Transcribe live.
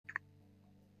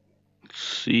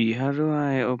see, how do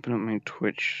I open up my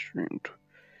Twitch stream?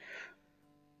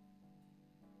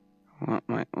 I want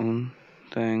my own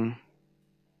thing.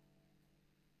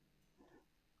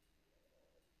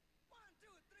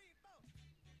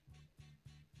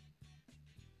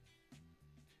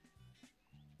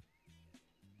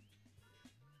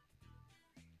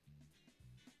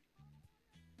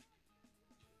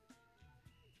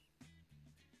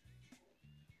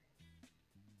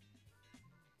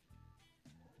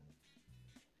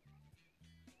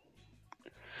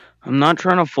 I'm not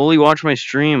trying to fully watch my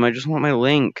stream, I just want my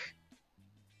link.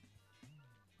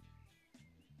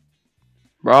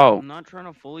 Bro, I'm not trying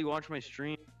to fully watch my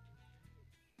stream.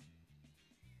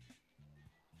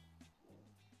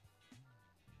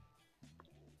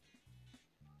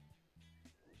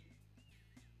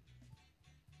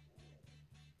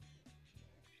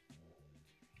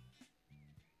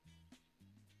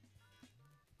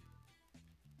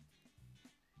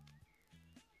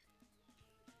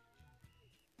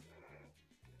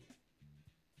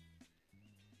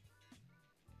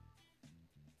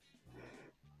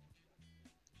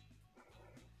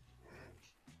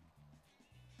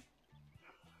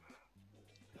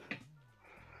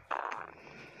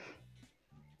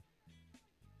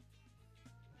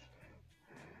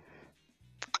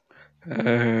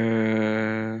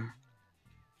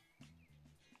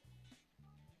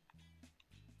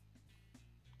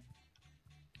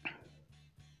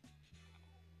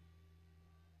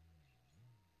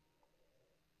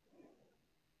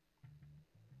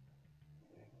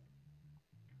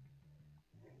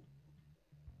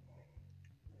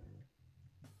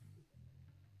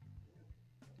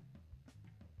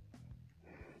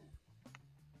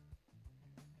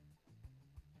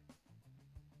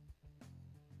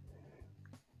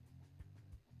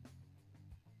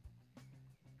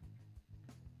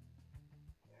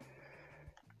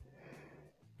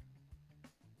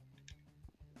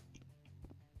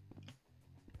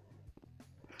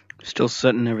 Still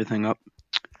setting everything up.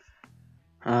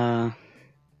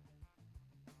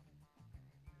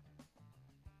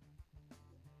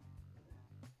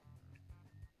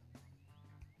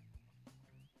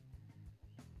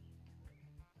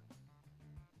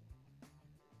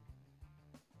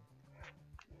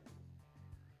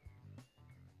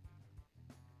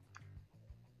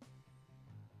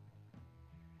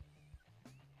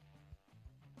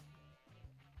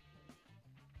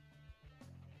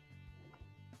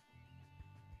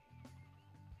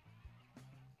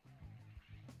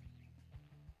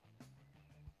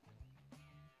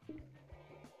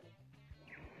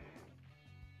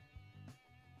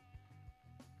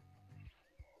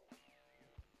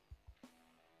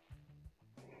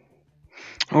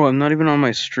 Oh, I'm not even on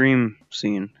my stream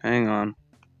scene. Hang on.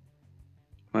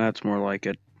 That's more like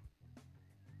it.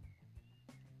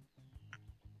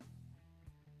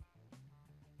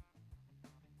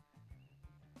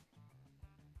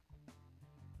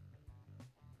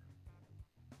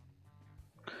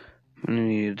 I'm gonna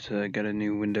need to get a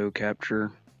new window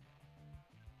capture.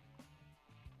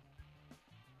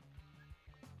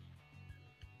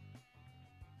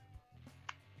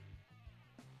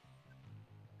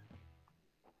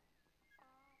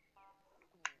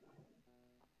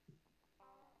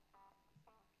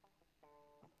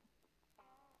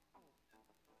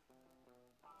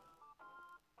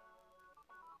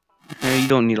 Hey, you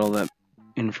don't need all that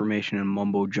information and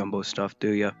mumbo jumbo stuff, do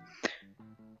ya?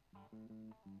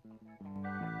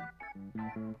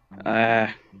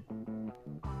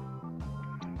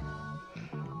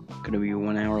 Gonna be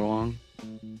 1 hour long.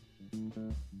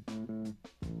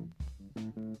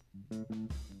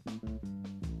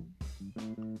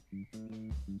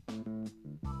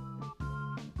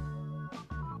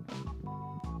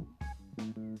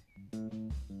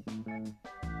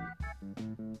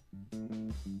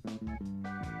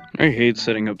 I hate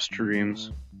setting up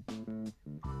streams.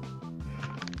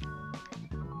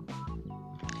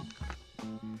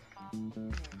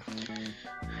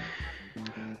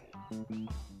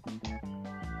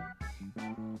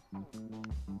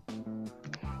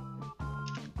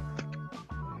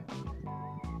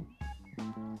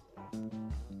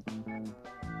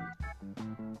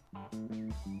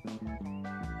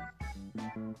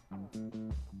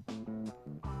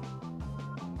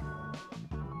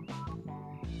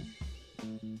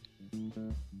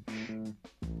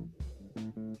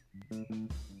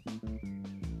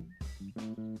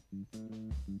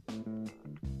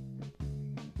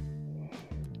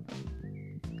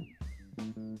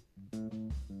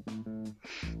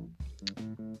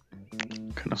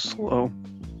 Kinda slow.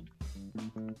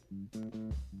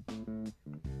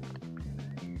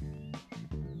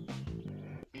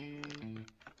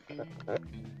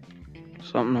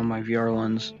 Something on my VR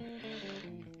lens.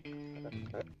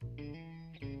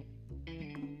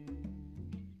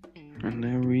 And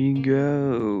there we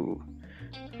go.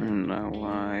 And now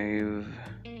live.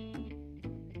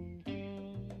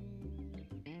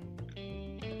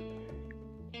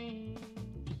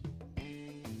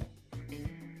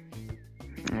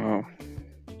 Oh.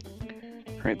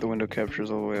 Right, the window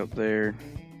captures all the way up there.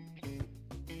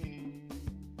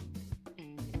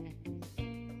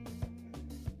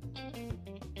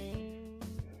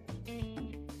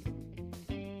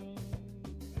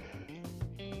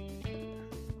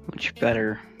 Much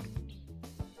better.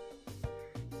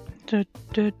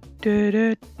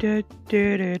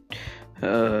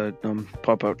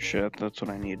 Pop out shit, that's what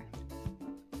I need.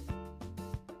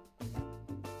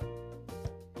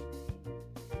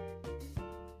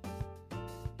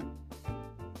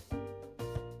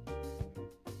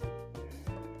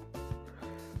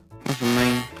 What's the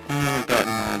name? I haven't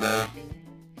gotten that.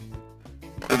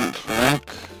 Couldn't track.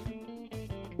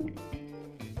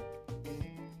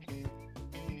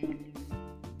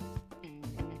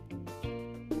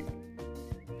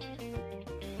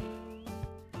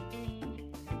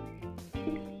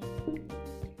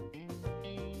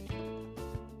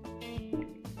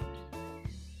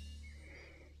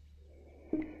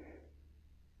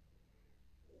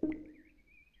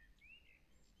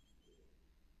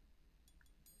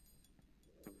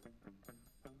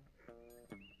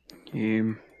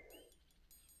 Game.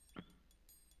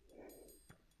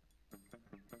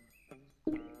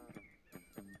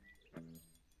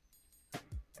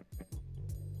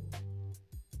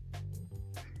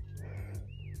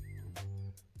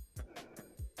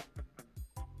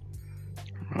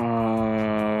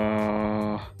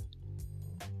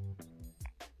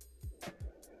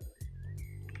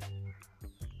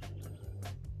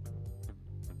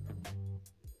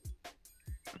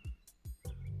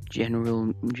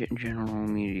 General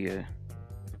media.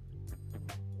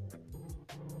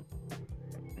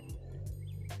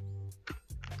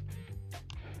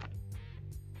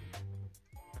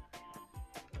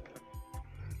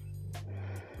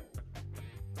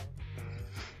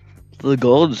 The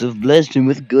gods have blessed him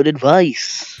with good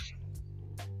advice.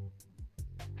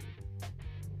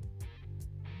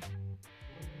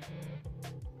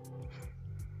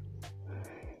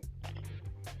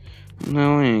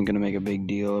 No, I ain't gonna make a big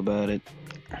deal about it.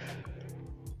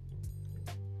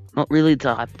 Not really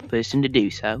the type of person to do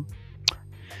so.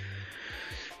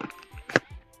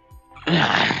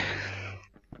 Back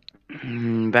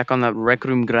on that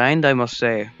RecRoom grind, I must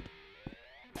say.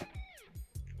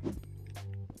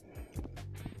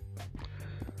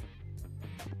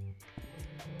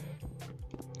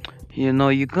 You know,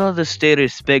 you gotta stay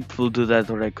respectful to that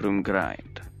RecRoom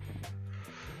grind.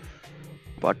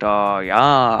 But,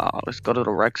 yeah, let's go to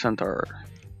the rec center.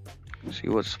 See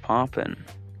what's poppin'.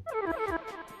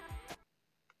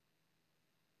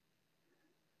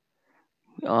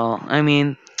 I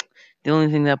mean, the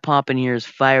only thing that poppin' here is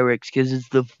fireworks because it's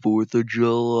the 4th of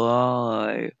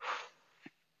July.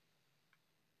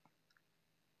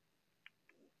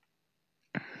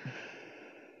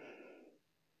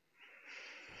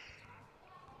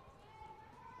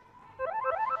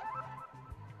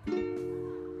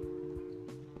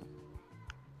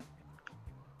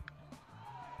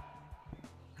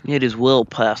 It is well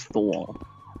past the wall.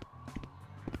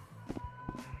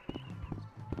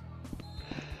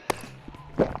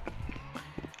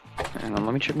 Hang on,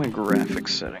 let me check my graphics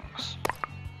settings.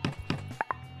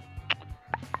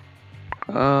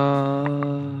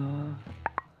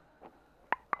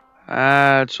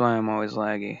 That's why I'm always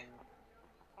laggy.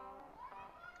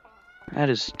 That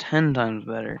is 10 times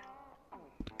better.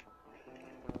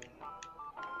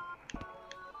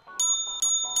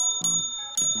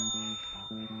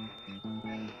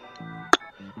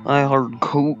 I heard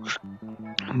coach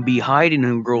be hiding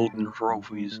in golden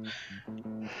trophies.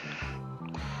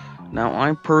 Now,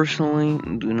 I personally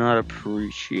do not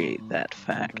appreciate that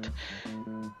fact.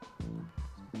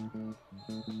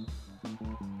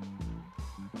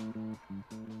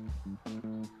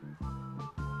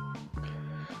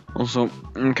 Also,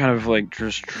 I'm kind of like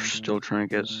just still trying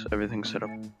to get everything set up.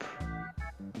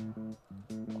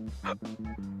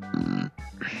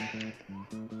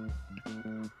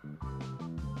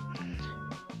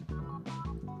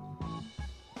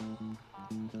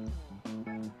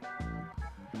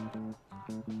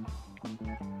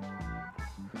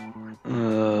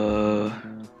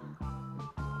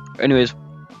 Anyways.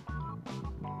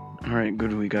 Alright,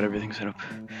 good, we got everything set up.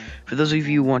 For those of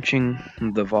you watching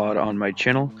the VOD on my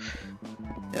channel,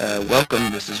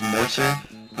 welcome, this is mooRceR.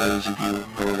 For those of you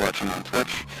who are watching on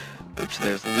Twitch, which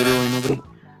there's literally nobody,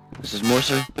 This is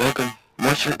mooRceR. Welcome.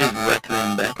 mooRceR is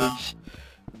RecRoom backwards.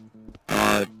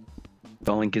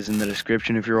 The link is in the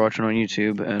description if you're watching on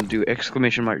YouTube, and do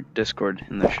exclamation mark Discord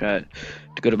in the chat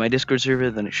to go to my Discord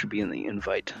server. Then it should be in the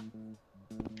invite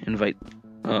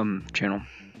channel.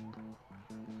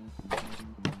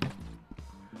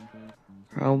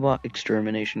 Robot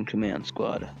Extermination Command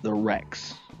Squad, the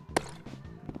Rex.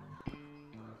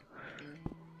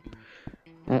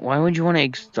 Well, why would you want to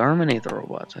exterminate the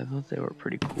robots? I thought they were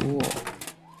pretty cool.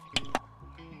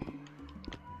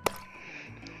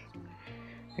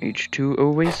 H2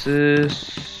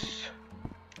 Oasis.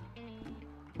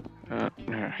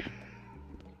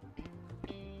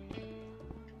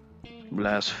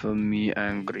 Blasphemy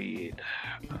and greed.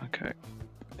 Okay.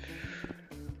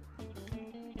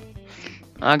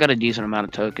 I got a decent amount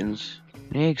of tokens.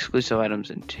 Any exclusive items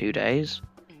in 2 days?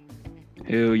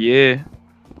 Hell yeah.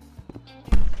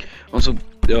 Also,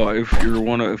 if you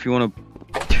wanna,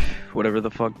 whatever the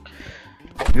fuck,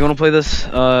 if you wanna play this,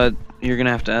 you're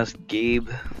gonna have to ask Gabe,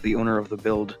 the owner of the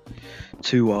build,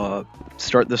 to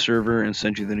start the server and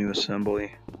send you the new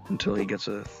assembly until he gets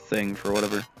a thing for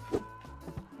whatever.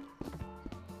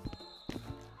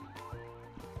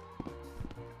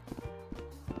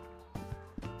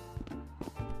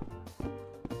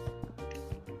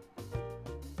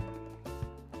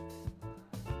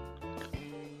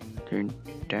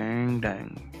 Dang,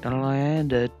 don't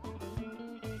land it.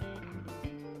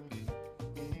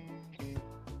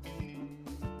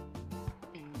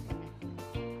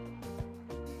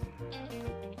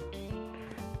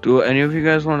 Do any of you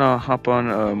guys want to hop on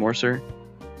mooRceR?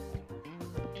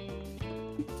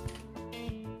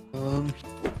 I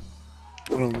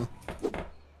don't know.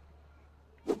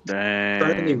 Dang.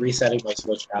 Currently resetting my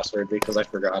Switch password because I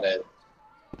forgot it.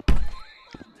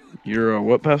 Your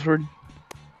what password?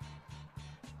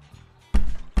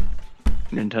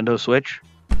 Nintendo Switch?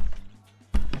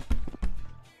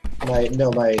 My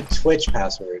Twitch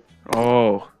password.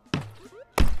 Oh.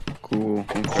 Cool.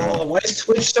 Okay. Oh, why is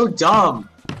Twitch so dumb?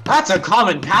 That's a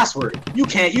common password. You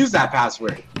can't use that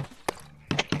password.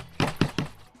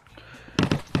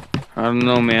 I don't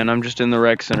know, man. I'm just in the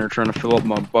rec center trying to fill up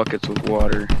my buckets with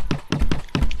water.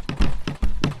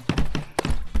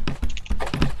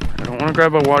 I don't want to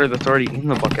grab a water that's already in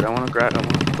the bucket. I want to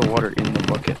put the water in the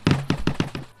bucket.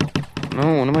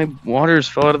 No, one of my waters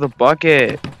fell out of the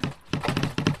bucket.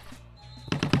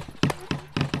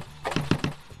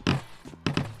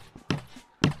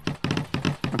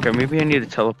 Okay, maybe I need to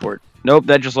teleport. Nope,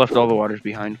 that just left all the waters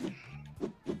behind.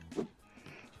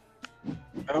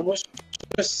 I almost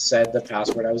just said the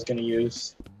password I was gonna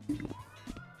use.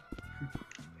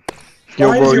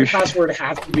 Why does your password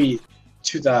have to be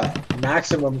to the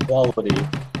maximum quality?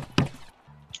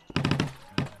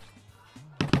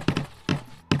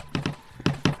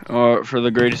 For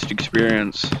the greatest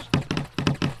experience.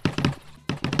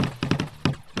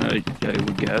 I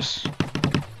would guess.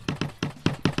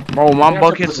 Oh, my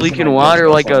bucket's leaking water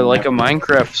like a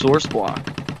Minecraft source block.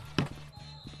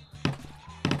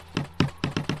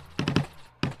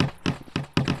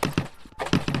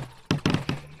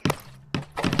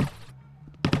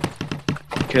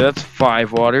 Okay, that's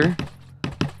 5 water.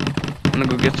 I'm gonna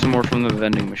go get some more from the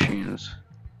vending machines.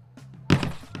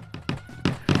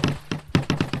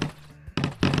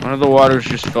 One of the waters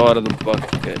just fell out of the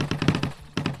bucket.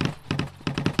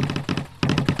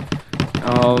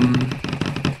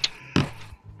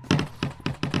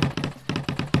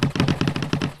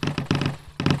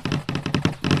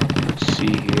 Let's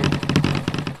see here.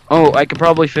 Oh, I could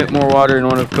probably fit more water in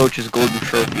one of Coach's golden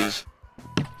trophies.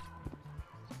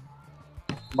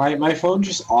 My phone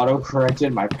just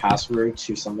auto-corrected my password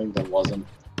to something that wasn't.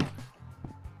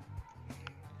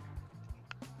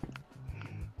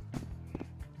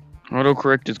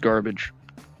 Autocorrect is garbage.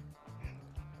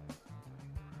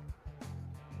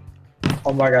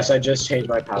 Oh my gosh, I just changed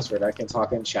my password. I can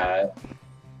talk in chat.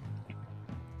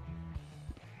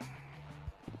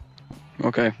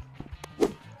 Okay.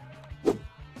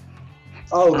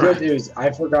 Oh, good news.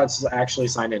 I forgot to actually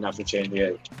sign in after changing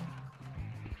it.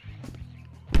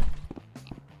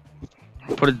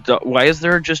 Why is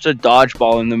there just a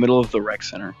dodgeball in the middle of the rec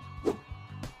center?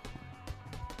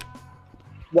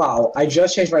 Wow, I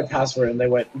just changed my password and they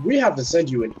went, we have to send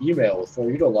you an email for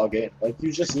you to log in. Like,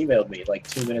 you just emailed me like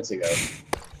 2 minutes ago.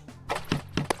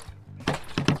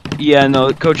 Yeah,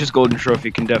 no, Coach's golden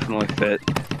trophy can definitely fit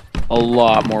a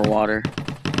lot more water.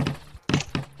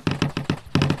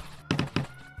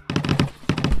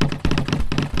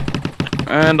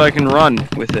 And I can run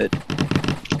with it.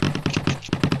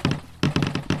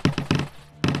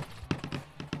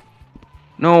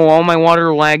 No, all my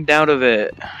water lagged out of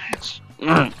it.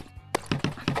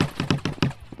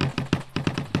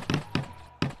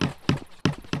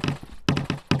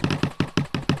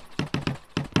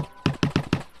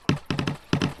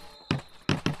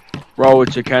 Bro,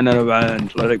 it's a Canada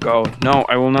event. Let it go. No,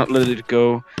 I will not let it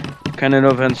go.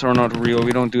 Canada events are not real.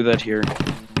 We don't do that here.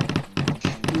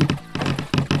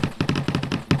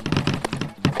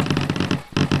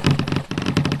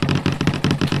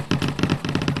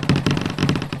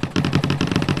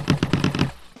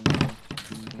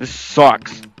 This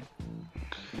sucks.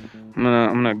 I'm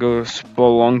gonna go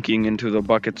spelunking into the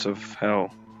buckets of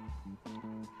hell.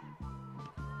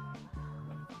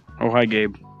 Oh, hi,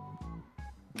 Gabe.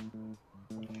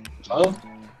 Huh?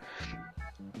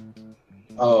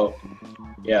 Oh,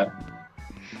 yeah.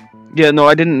 Yeah, no,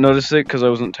 I didn't notice it because I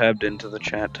wasn't tabbed into the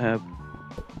chat tab.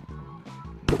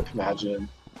 Imagine.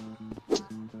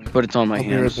 But it's on my I'll be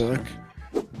hands. right back.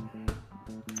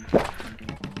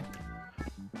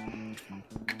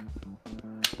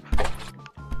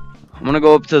 I'm gonna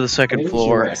go up to the second Maybe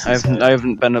floor. you I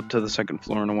haven't been up to the second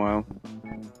floor in a while.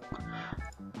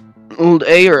 Hold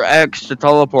A or X to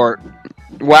teleport.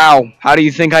 Wow, how do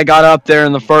you think I got up there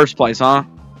in the first place, huh?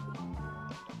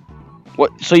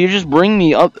 What? So you just bring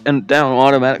me up and down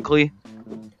automatically?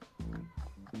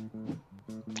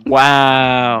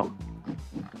 Wow.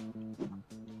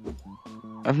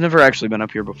 I've never actually been up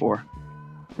here before.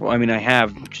 Well, I mean, I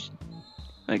have. Just,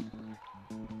 like...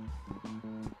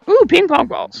 Ooh, ping pong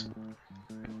balls.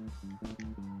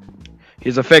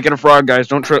 He's a fake and a fraud, guys.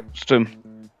 Don't trust him.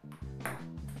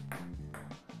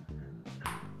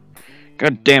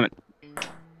 God damn it.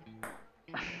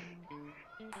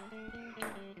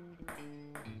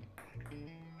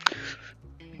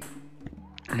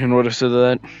 You know what I said to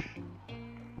that?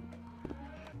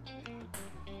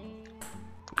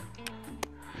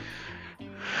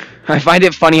 I find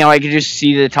it funny how I could just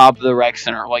see the top of the rec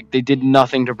center. Like, they did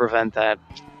nothing to prevent that.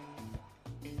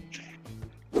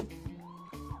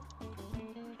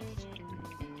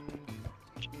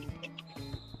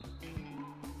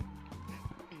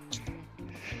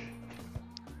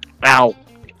 Ow.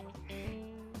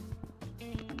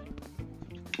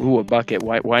 Ooh, a bucket.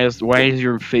 Why is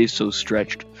your face so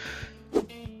stretched?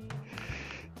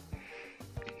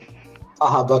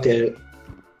 Aha, bucket.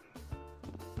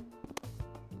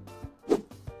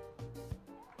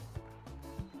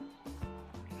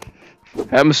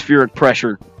 Atmospheric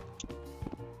pressure.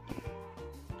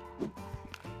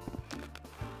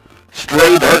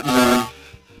 Stray dart zone.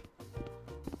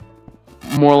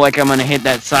 More like I'm gonna hit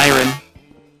that siren.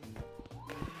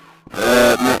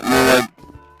 More like...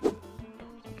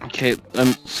 Okay, I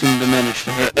seem to manage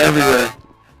to hit everywhere.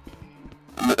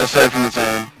 Aside from the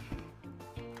siren.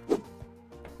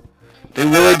 They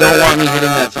really don't want me hitting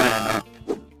that siren, huh?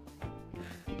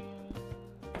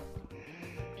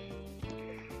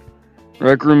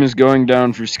 RecRoom is going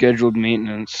down for scheduled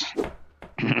maintenance.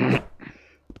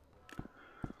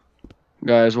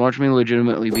 Guys, watch me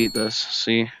legitimately beat this.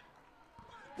 See?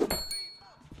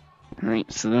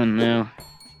 Alright, so then now...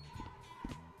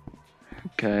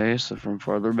 Okay, so from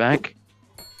farther back.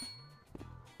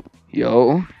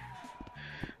 Yo.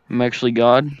 I'm actually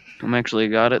God. I'm actually a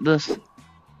god at this.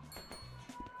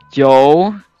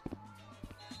 Yo.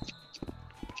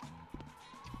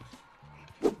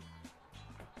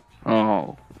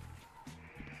 Oh.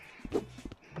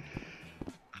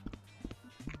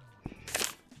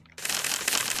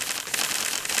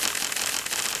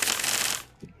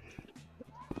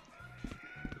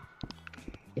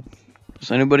 Is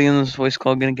anybody in this voice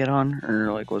call gonna get on?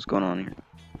 Or, like, what's going on here?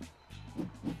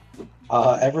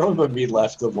 Everyone but me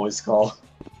left the voice call.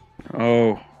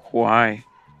 Oh, why?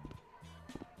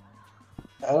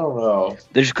 I don't know.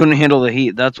 They just couldn't handle the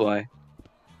heat, that's why.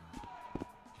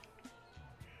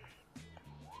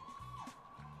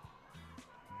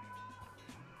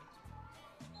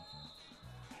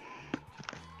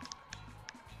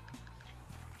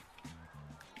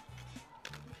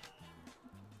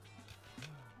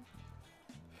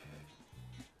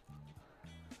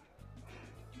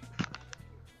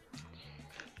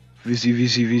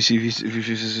 VC.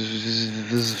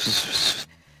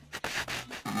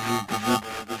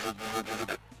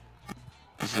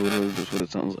 That's literally just what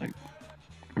it sounds like.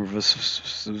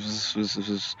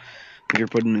 Like you're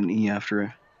putting an E after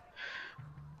it.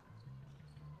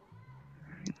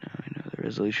 I know the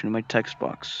resolution of my text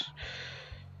box.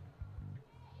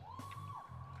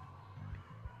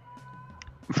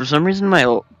 For some reason,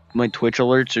 my Twitch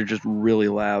alerts are just really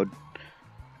loud.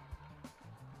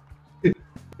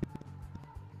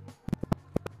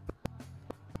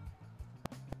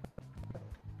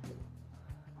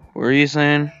 What are you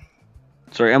saying?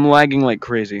 Sorry, I'm lagging like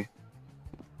crazy.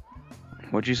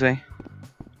 What'd you say?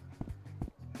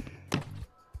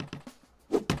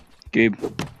 Gabe,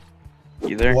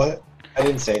 you there? What? I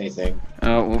didn't say anything.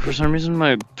 Well, for some reason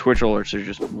my Twitch alerts are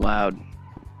just loud.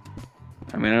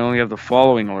 I mean, I only have the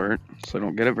following alert, so I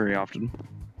don't get it very often.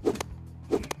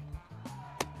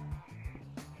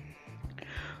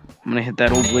 I'm gonna hit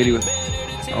that old lady with...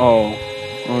 Oh.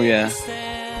 Oh, yeah.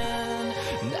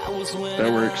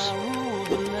 That works.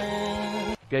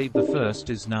 Gabe the First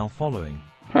is now following.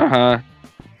 Haha.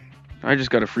 I just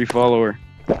got a free follower.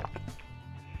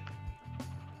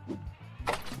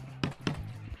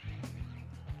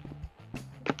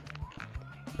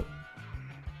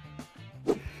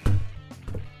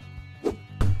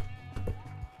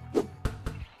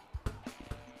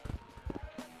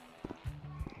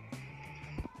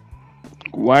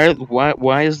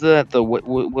 Why is that the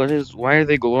why are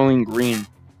they glowing green?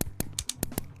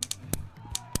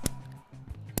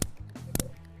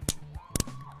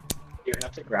 You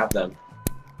have to grab them.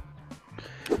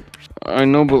 I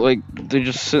know, but like they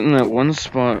just sit in that one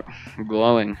spot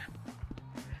glowing.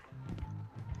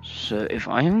 So if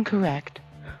I am correct,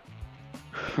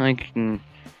 I can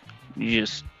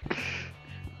just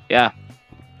yeah.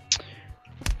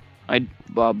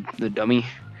 Bob the dummy.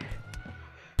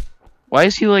 Why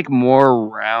is he like more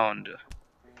round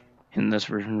in this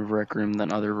version of RecRoom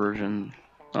than other version,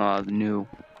 the new,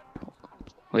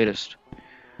 latest?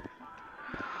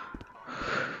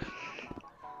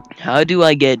 How do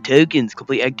I get tokens?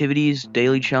 Complete activities,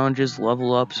 daily challenges,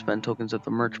 level up, spend tokens at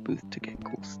the merch booth to get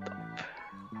cool stuff.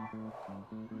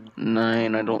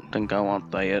 9, I don't think I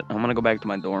want that yet. I'm gonna go back to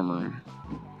my dorm room.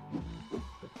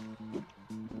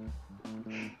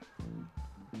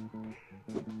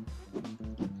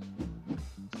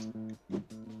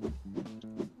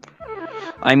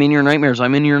 I'm in your nightmares,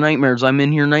 I'm in your nightmares, I'm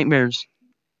in your nightmares.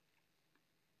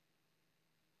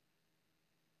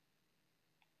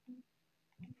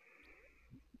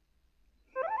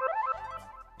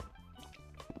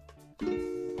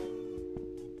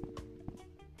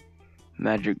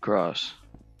 Magic Cross.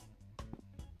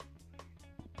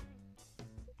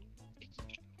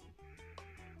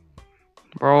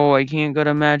 Bro, I can't go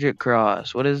to Magic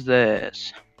Cross. What is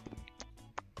this?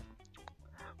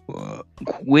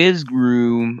 Quiz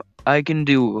room. I can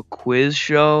do a quiz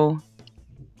show.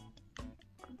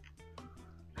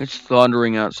 It's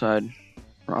thundering outside.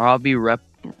 Robbie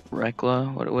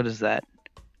Recla? What is that?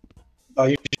 Oh,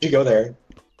 you should go there.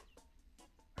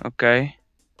 Okay.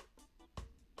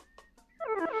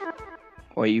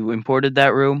 What, you imported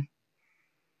that room?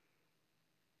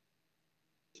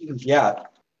 Yeah.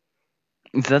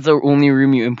 Is that the only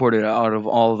room you imported out of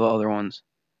all the other ones?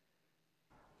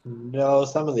 No,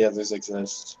 some of the others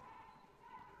exist.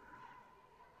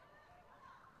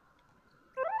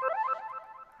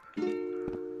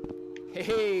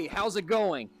 Hey, how's it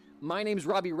going? My name's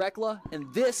Robbie Recla,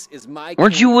 and this is my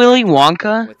Weren't you candy Willy factory.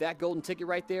 Wonka? With that golden ticket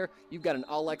right there, you've got an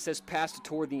all-access pass to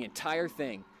tour the entire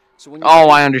thing. So when Oh,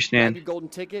 you're I ready, understand. grab your golden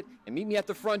ticket and meet me at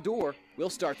the front door. We'll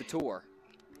start the tour.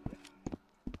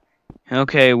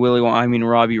 Okay,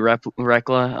 Robbie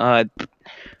Recla. I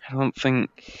don't think...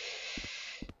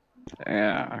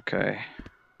 Yeah, okay.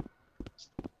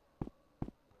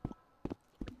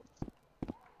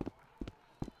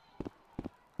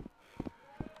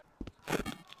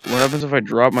 What happens if I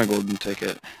drop my golden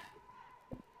ticket?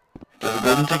 Does the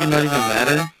golden ticket not even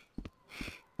matter?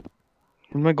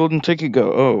 Where'd my golden ticket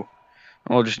go? Oh.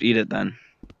 I'll just eat it then.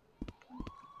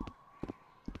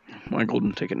 My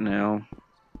golden ticket now.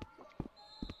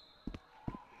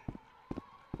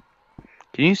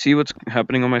 Can you see what's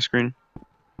happening on my screen?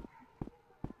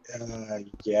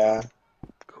 Yeah.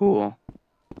 Cool.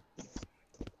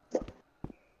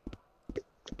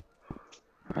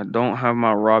 I don't have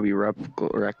my Robbie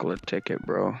Recla ticket,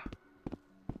 bro.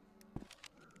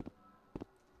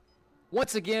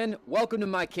 Once again, welcome to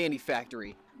my candy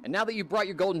factory. And now that you brought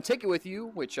your golden ticket with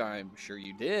you, which I'm sure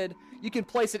you did, you can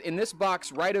place it in this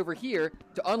box right over here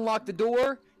to unlock the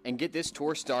door and get this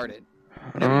tour started.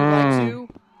 Whenever you'd like to,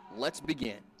 let's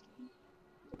begin.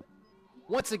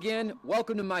 Once again,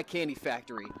 welcome to my candy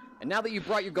factory. And now that you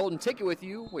brought your golden ticket with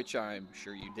you, which I'm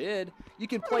sure you did, you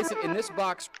can place it in this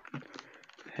box.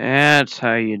 That's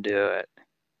how you do it.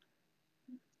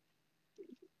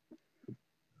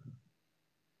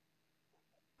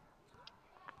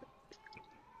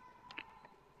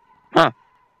 Huh.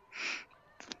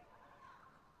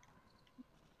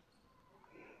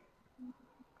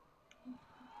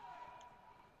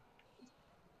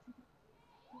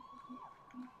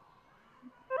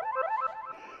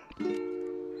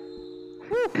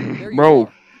 There you Bro.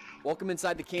 are. Welcome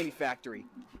inside the candy factory.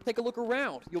 Take a look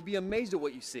around. You'll be amazed at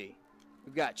what you see.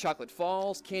 We've got chocolate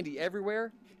falls, candy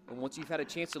everywhere, and once you've had a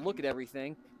chance to look at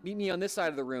everything, meet me on this side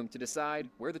of the room to decide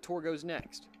where the tour goes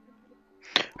next.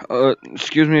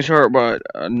 Excuse me, sir, but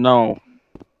no.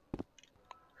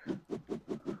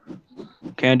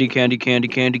 Candy, candy, candy,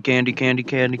 candy, candy, candy,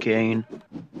 candy, cane.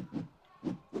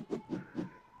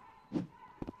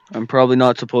 I'm probably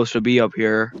not supposed to be up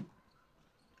here.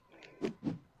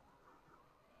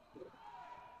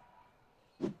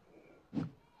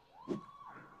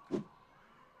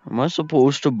 Am I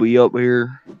supposed to be up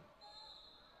here?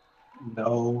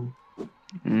 No.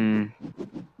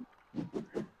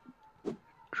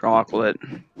 Chocolate.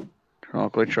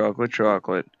 Chocolate, chocolate,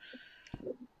 chocolate.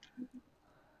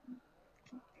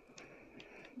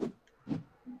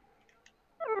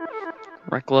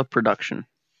 Recla production.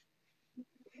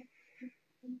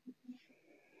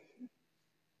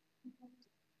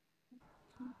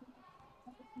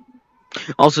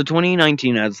 Also,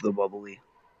 2019 adds the bubbly.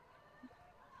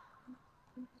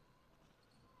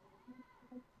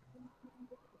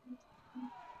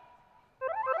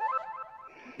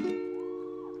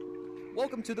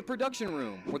 Welcome to the production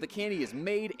room, where the candy is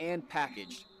made and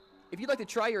packaged. If you'd like to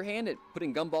try your hand at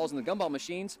putting gumballs in the gumball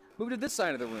machines, move to this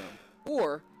side of the room.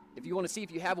 Or, if you want to see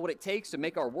if you have what it takes to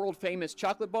make our world-famous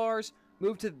chocolate bars,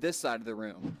 move to this side of the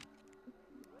room.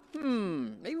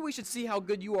 Maybe we should see how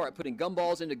good you are at putting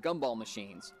gumballs into gumball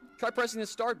machines. Try pressing the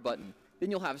start button.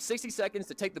 Then you'll have 60 seconds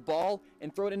to take the ball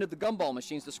and throw it into the gumball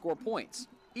machines to score points.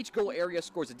 Each goal area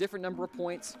scores a different number of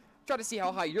points. Try to see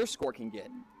how high your score can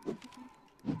get.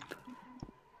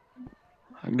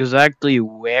 Exactly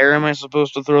where am I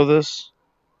supposed to throw this?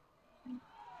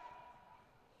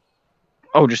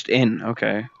 Oh, just in.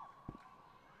 Okay.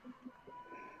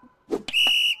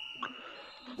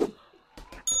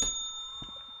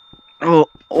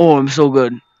 Oh, I'm so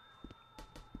good.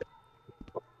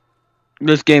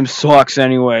 This game sucks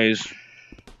anyways.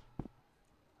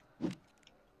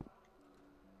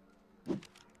 To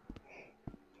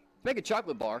make a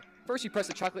chocolate bar, first you press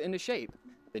the chocolate into shape,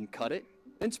 then cut it,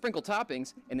 then sprinkle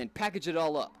toppings, and then package it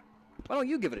all up. Why don't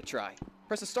you give it a try?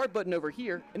 Press the start button over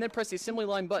here, and then press the assembly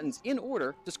line buttons in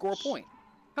order to score a point.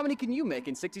 How many can you make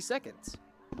in 60 seconds?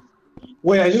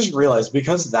 Wait, I just realized,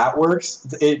 because that works,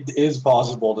 it is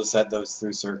possible to set those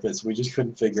through circuits. We just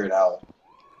couldn't figure it out.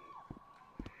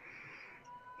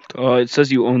 It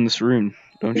says you own this room,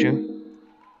 don't you?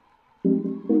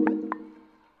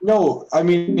 No, I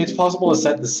mean, it's possible to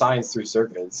set the signs through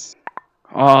circuits.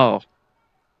 Oh.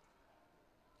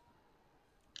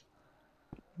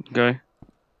 Okay.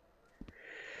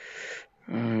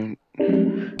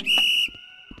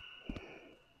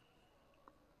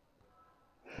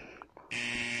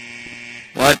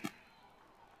 What?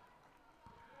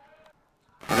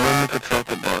 How do I make a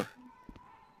chocolate bar?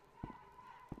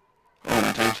 Oh,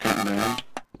 my time's counting down.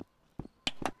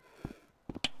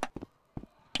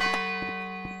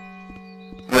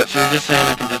 What, so you're just saying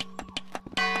I can just...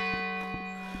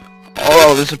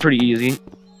 Oh, this is pretty easy.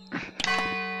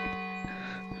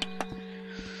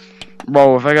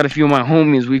 Bro, if I got a few of my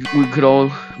homies, we could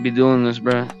all be doing this,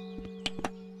 bruh.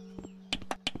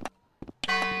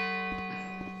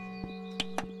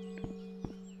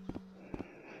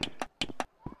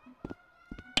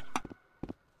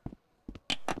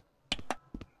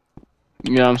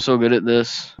 Yeah, I'm so good at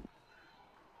this.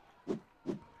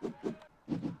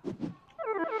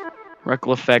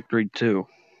 Recla Factory 2.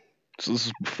 So this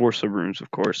is before subrooms, of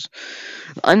course.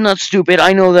 I'm not stupid,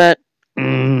 I know that.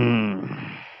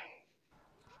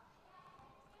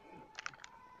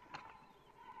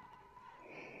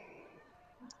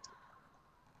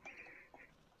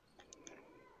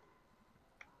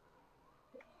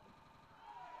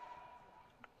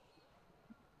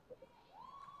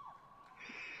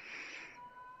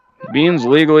 Beans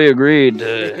legally agreed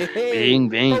to being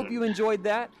Bean. Hope you enjoyed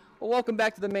that. Well, welcome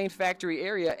back to the main factory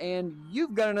area, and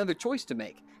you've got another choice to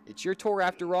make. It's your tour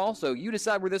after all, so you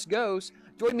decide where this goes.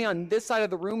 Join me on this side of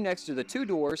the room next to the two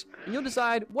doors, and you'll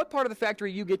decide what part of the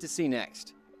factory you get to see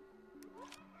next.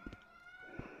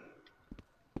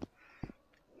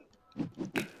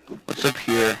 What's up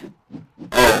here?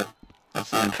 Oh, that's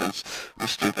the entrance. I'm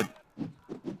stupid.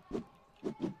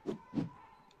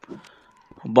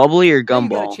 Bubbly or Now you got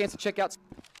gumball? a chance to check out.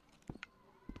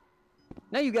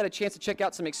 Now you got a chance to check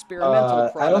out some experimental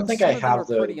products. I don't think I Some of them have are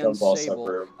the pretty gumball unstable.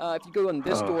 suburb. If you go on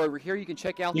this door over here, you can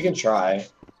check out. You can try.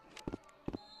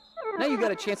 Now you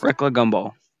got a chance. Recla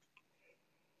gumball.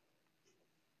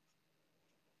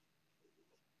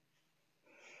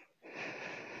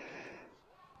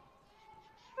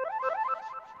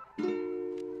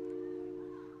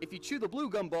 If you chew the blue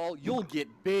gumball, you'll get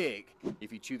big.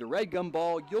 If you chew the red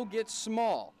gumball, you'll get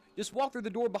small. Just walk through the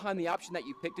door behind the option that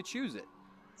you pick to choose it.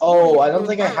 Oh, Or I you can don't go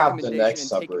think with I my have the recommendation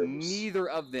next and take suburbs. neither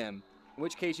of them. In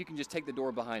which case, you can just take the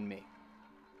door behind me.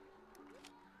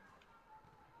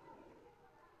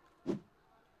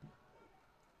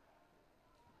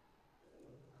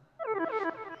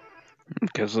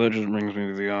 Okay, so that just brings me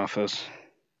to the office.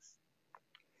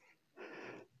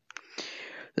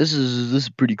 This is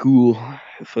pretty cool,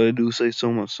 if I do say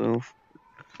so myself.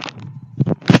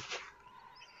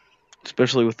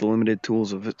 Especially with the limited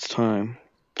tools of its time.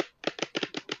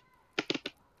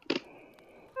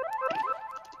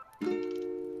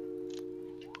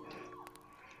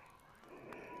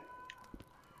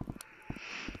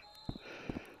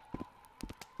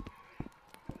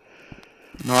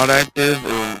 Not active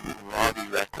or Robbie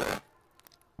Recca.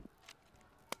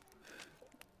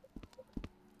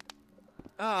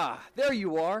 Ah, there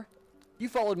you are. You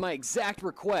followed my exact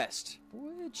request,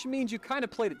 which means you kind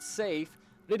of played it safe.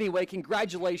 But anyway,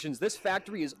 congratulations. This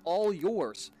factory is all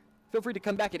yours. Feel free to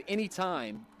come back at any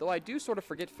time, though I do sort of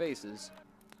forget faces.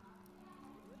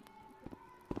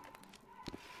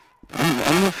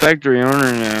 I'm the factory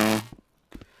owner now.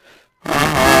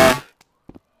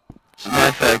 It's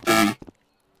my factory.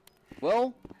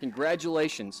 Well,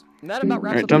 congratulations. And that about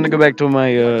wraps Alright, up time the to go tour. back to my,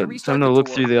 If you'd like to restart time to the look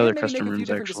tour, through the other and maybe custom make a few rooms,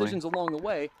 different actually. decisions along the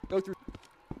way, go through.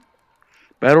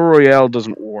 Battle Royale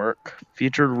doesn't work.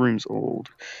 Featured rooms old.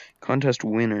 Contest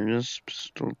winners.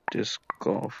 Pistol disc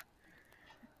golf.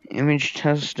 Image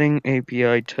testing.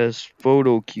 API test.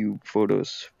 Photo cube.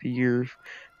 Photosphere.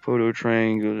 Photo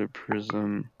triangular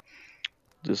prism.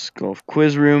 Disc golf.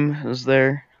 Quiz room is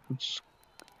there.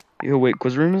 Yo, wait,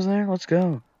 quiz room is there? Let's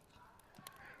go.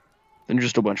 Then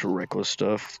just a bunch of reckless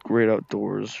stuff. Great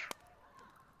outdoors.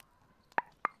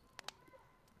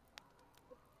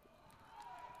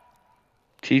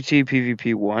 TT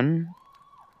PvP 1.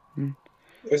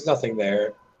 There's nothing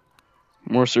there.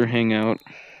 mooRceR Hangout.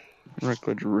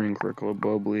 Recla Drink. Recla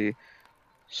Bubbly.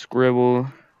 Scribble.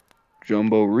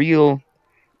 Jumbo Reel.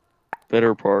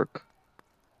 Better Park.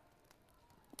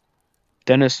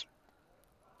 Dennis.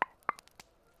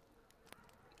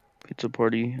 Pizza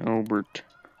Party. Albert.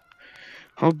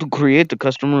 How to create the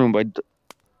custom room by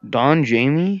Don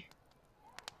Jamie?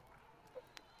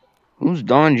 Who's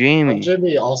Don Jamie?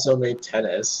 Jimmy also made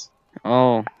tennis.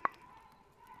 Oh.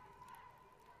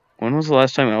 When was the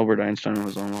last time Albert Einstein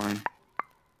was online?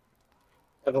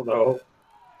 I don't know.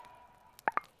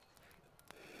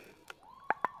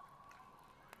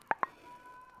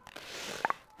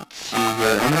 See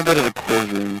here. I'm gonna go to the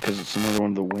quiz room because it's another one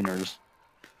of the winners.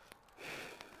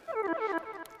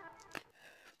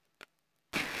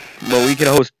 But we could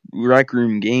host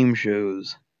RecRoom game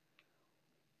shows.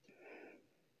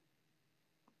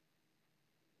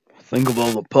 Think of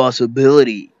all the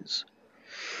possibilities.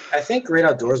 I think Great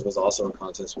Outdoors was also a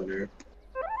contest winner.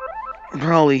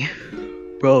 Probably.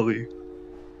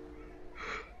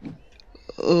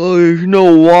 Oh, there's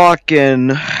no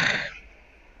walking.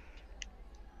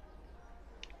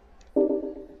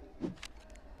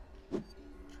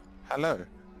 Hello,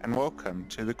 and welcome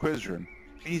to the quiz room.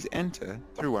 Please enter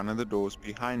through one of the doors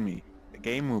behind me. The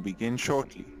game will begin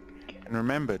shortly. And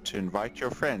remember to invite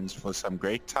your friends for some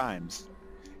great times.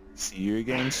 See you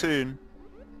again soon.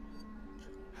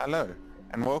 Hello,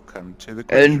 and welcome to the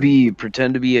quiz room. NB,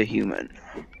 pretend to be a human.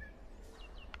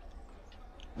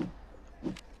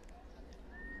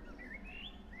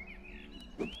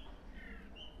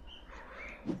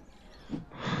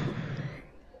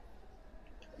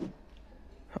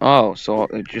 Oh, so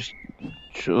it just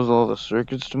shows all the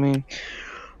circuits to me.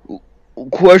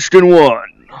 Question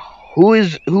 1.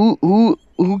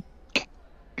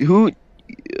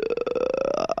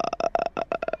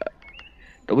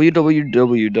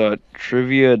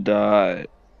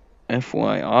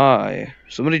 www.trivia.fyi.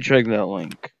 Somebody check that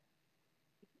link.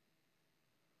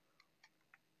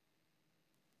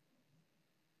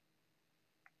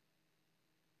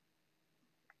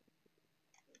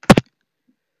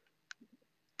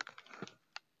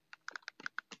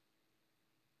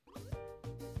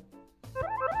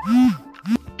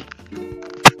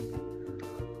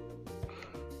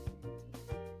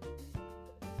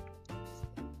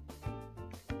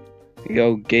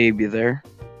 Yo, Gabe, you there?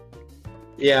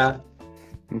 Yeah.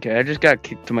 Okay, I just got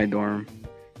kicked to my dorm.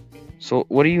 So,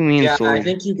 what do you mean? Yeah, so I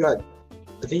think you got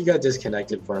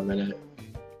disconnected for a minute.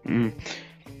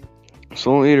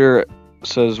 Soul Eater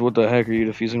says, "What the heck are you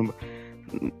defusing?"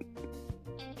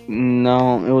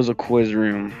 No, it was a quiz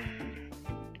room.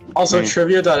 Also,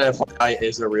 trivia.fyi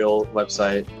is a real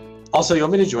website. Also, you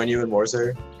want me to join you in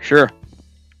mooRceR? Sure.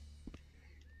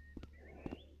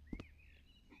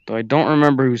 Though I don't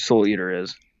remember who Soul Eater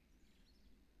is.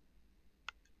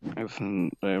 I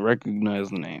recognize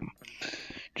the name.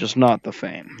 Just not the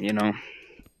fame, you know?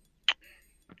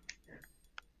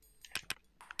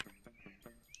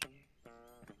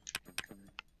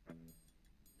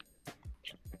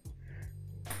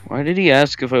 Why did he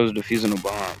ask if I was defusing a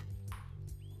bomb?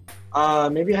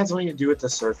 Maybe it had something to do with the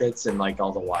circuits and like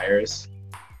all the wires.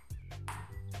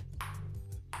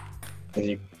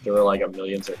 There were like a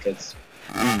million circuits.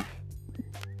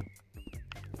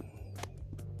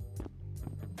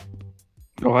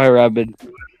 Oh, hi, Rabbit.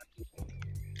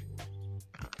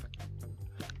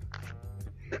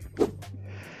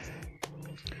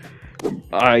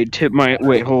 I tip my...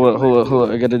 Wait, hold up.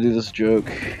 I gotta do this joke.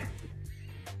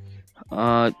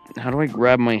 How do I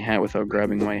grab my hat without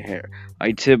grabbing my hair?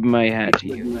 I tip my hat to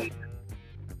you.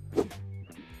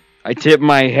 I tip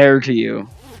my hair to you.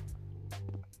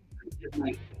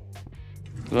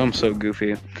 I'm so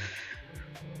goofy.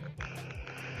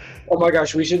 Oh my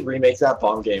gosh, we should remake that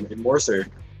bomb game in mooRceR.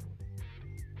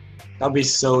 That'd be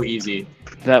so easy.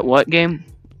 That what game?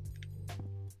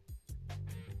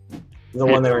 The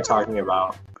one they were talking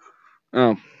about.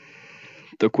 Oh.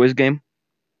 The quiz game?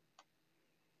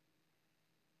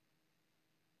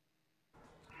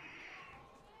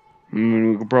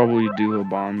 We could probably do a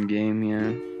bomb game,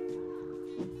 yeah.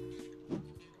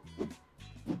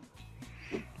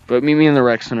 But meet me in the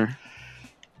rec center.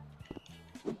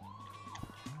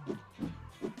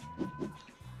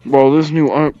 Bro, this new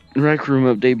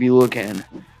RecRoom update be looking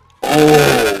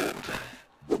old.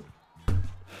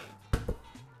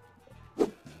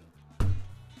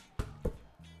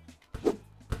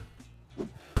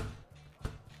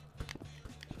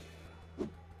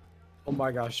 Oh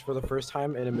my gosh, for the first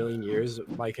time in a million years,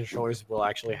 my controllers will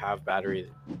actually have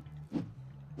battery.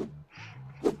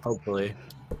 Hopefully.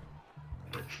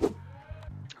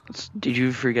 Did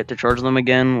you forget to charge them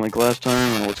again like last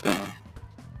time, or what's going on?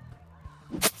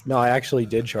 No, I actually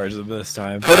did charge them this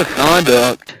time. Code of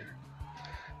conduct?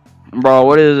 Bro,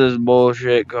 what is this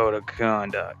bullshit code of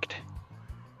conduct?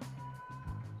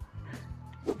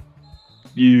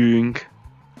 Yink.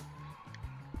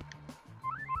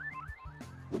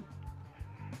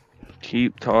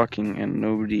 Keep talking and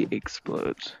nobody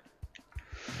explodes.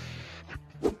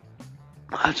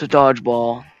 That's a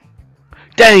dodgeball.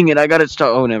 Dang it, I got it stuck.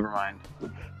 Oh, never mind.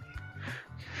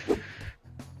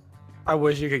 I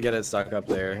wish you could get it stuck up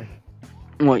there.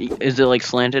 What, is it like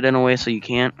slanted in a way so you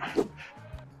can't?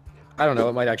 I don't know,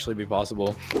 it might actually be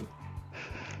possible. You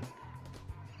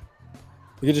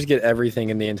could just get everything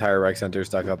in the entire rec center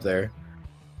stuck up there.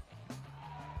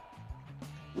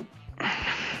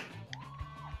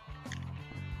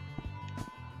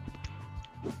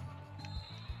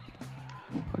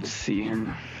 Let's see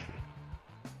here.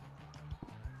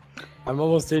 I'm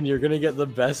almost in. You're gonna get the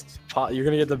best. You're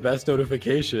gonna get the best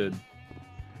notification.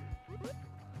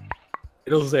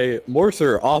 It'll say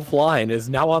mooRceR offline is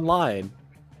now online.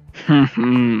 I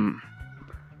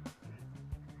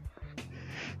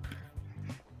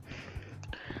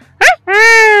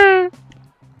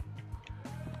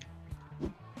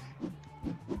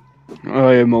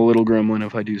am a little gremlin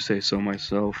if I do say so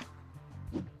myself.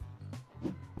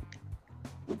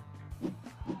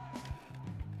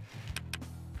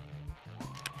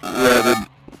 Rabbit.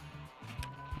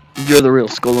 You're the real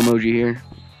skull emoji here.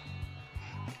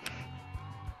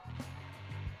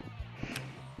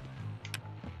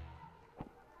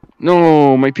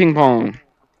 No, my ping pong.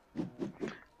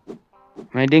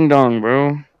 My ding dong,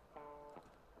 bro.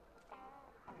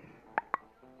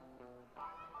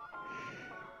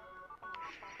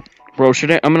 Bro,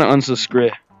 should I? I'm gonna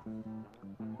unsubscribe.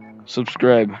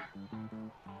 Subscribe.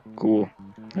 Cool.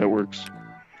 That works.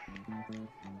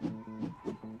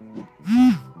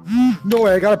 No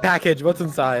way, I got a package. What's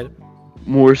inside?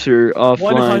 mooRceR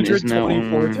offline is now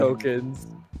 124 on. tokens.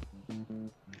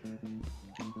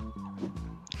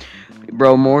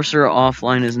 Bro, mooRceR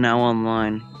offline is now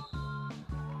online.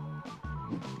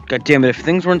 God damn it, if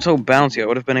things weren't so bouncy, I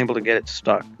would have been able to get it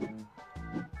stuck.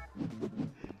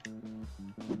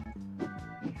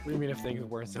 What do you mean if things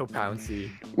weren't so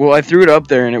bouncy? Well, I threw it up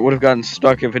there and it would have gotten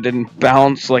stuck if it didn't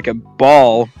bounce like a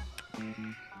ball.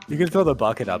 You can throw the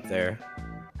bucket up there.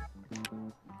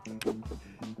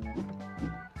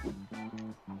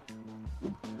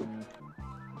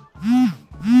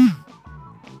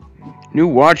 New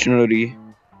watch noti.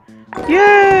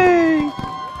 Yay!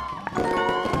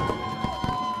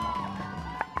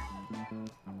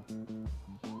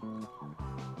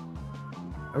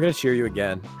 I'm gonna cheer you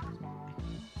again.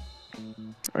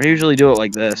 I usually do it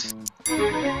like this.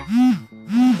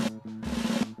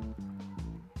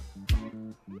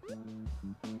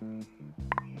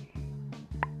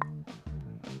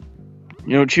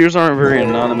 You know, cheers aren't very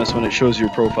anonymous when it shows your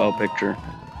profile picture.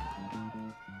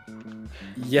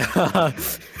 Yeah.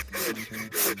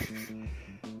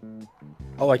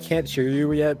 Oh, I can't cheer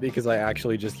you yet because I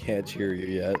actually just can't cheer you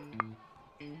yet.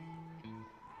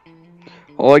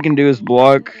 All I can do is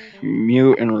block,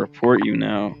 mute, and report you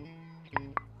now.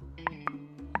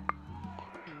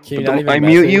 Can you But not even I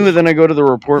mute you, message? and then I go to the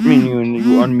report menu, and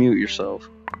you unmute yourself.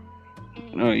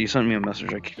 No, you sent me a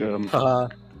message.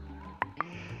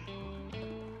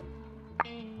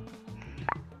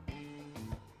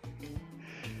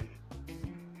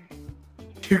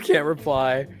 You can't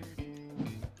reply.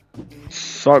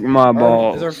 Suck my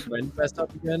balls. Is our friend messed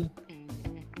up again?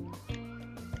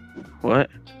 What?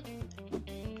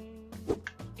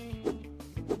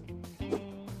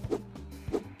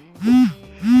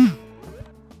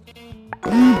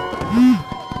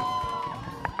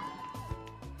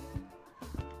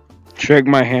 Shake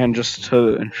my hand just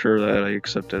to ensure that I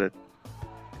accepted it.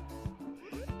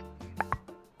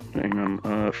 Hang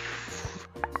on.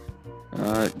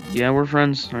 Yeah, we're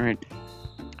friends. Alright.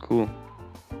 Cool.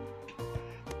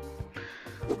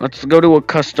 Let's go to a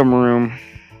custom room.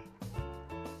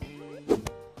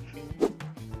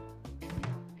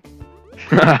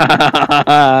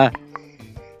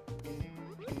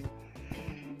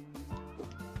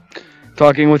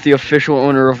 Talking with the official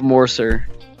owner of mooRceR.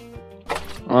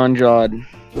 On Jod.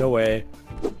 No way.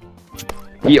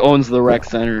 He owns the rec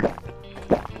center.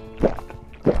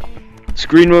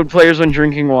 Screen mode players when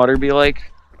drinking water be like.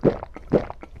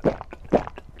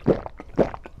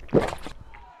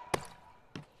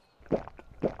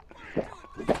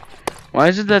 Why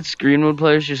is it that screen mode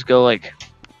players just go like?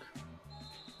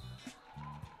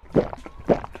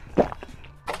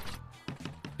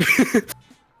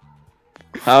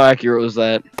 How accurate was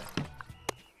that?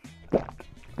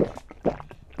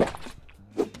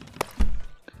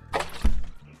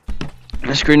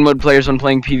 Screen mode players when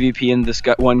playing PvP and this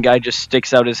guy, one guy just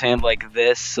sticks out his hand like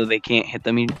this so they can't hit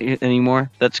them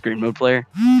anymore. That's screen mode player.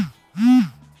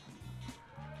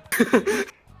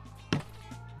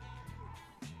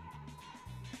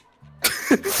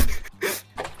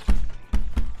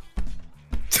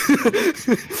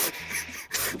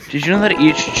 Did you know that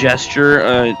each gesture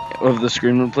of the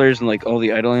screen mode players and like all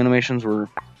the idle animations were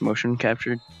motion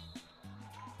captured?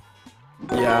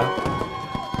 Yeah.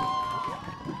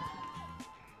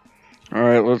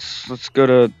 Alright, let's go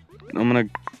to... I'm gonna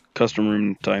custom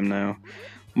room time now.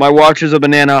 My watch is a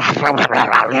banana.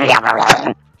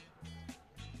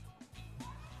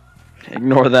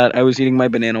 Ignore that, I was eating my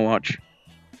banana watch.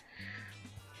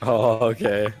 Oh,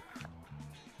 okay.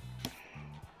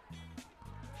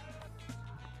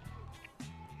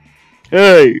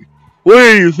 Hey,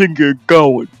 where do you think you're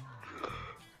going?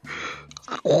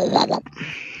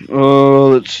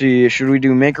 Let's see, should we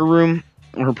do maker room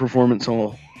or performance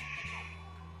hall?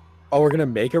 Oh, we're gonna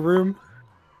make a room?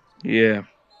 Yeah.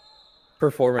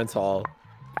 Performance hall.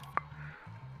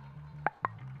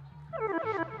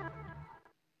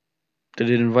 Did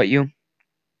it invite you?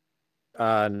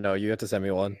 No, you have to send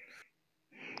me one.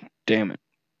 Damn it.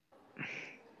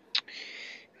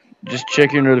 Just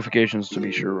check your notifications to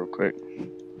be sure real quick.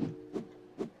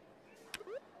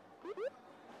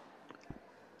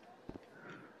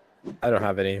 I don't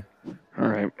have any.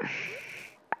 Alright.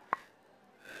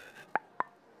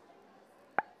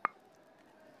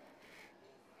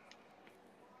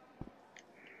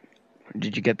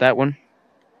 Did you get that one?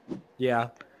 Yeah.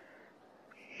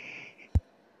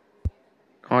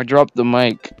 Oh, I dropped the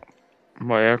mic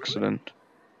by accident.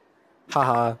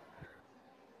 Haha.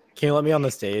 Can you let me on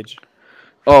the stage?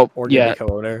 Oh, Or give yeah. me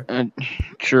co-owner?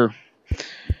 Sure.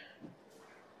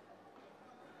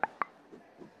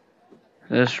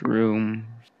 This room.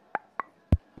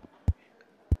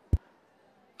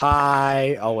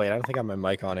 Hi. Oh wait, I don't think I have my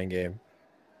mic on in game.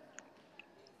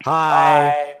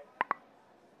 Hi.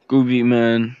 Gooby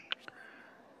man.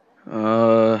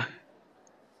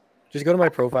 Just go to my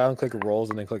profile and click roles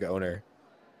and then click owner.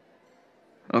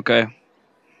 Okay.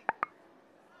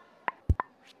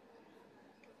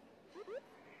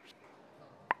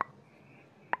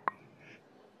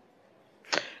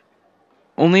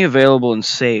 Only available in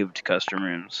saved custom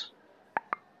rooms.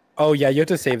 Oh yeah, you have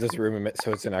to save this room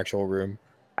so it's an actual room.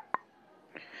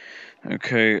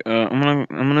 Okay, I'm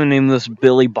gonna name this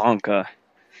Billy Bonka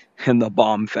and the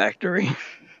Bomb Factory.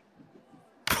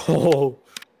 Oh.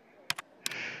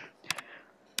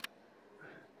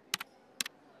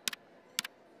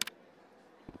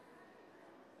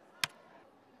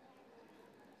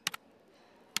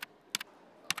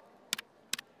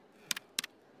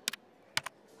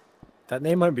 That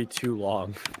name might be too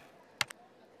long.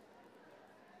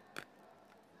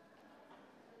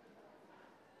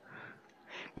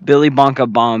 Billy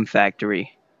Bonka Bomb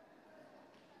Factory.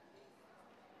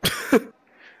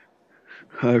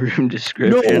 Room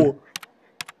description. No!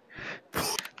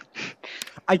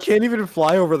 I can't even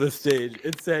fly over the stage.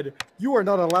 It said, "You are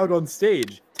not allowed on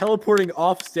stage. Teleporting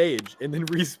off stage," and then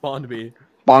respawned me.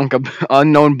 Bonka,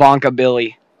 unknown Bonka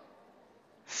Billy.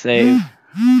 Save.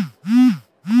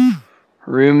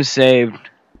 Room saved.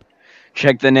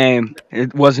 Check the name.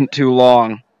 It wasn't too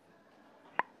long.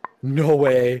 No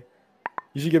way.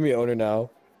 You should give me owner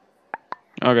now.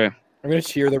 Okay. I'm gonna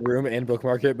cheer the room and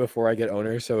bookmark it before I get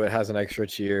owner, so it has an extra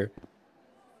cheer.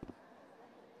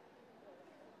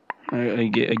 I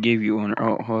gave you owner.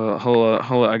 Oh, hold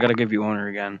on. I gotta give you owner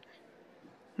again.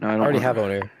 No, I I don't already want- have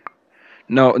owner.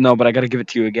 No, but I gotta give it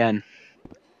to you again.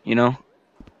 You know?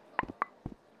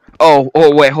 Oh,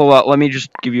 wait, hold on. Let me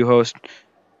just give you host.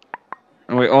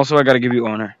 Oh, wait, also I gotta give you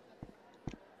owner.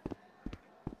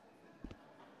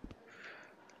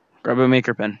 Grab a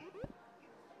maker pen.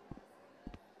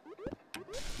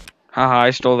 Haha,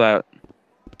 I stole that.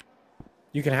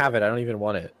 You can have it. I don't even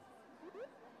want it.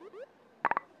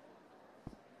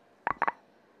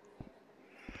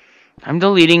 I'm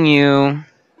deleting you.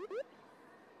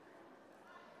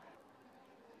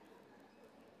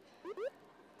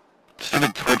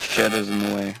 Stupid Twitch chat is in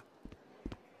the way.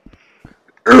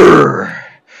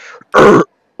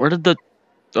 Where did the...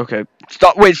 Okay.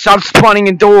 Stop spawning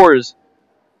indoors!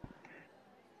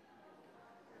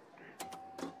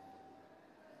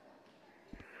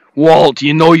 Walt,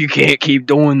 you know you can't keep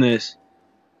doing this.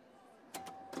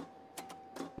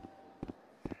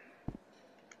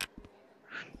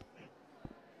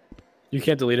 You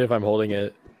can't delete it if I'm holding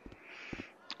it.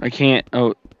 I can't...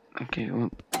 Oh, okay.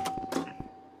 Well.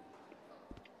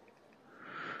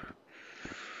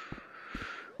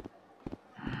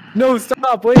 No,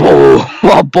 stop! Wait!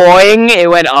 Oh, boing! It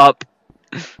went up.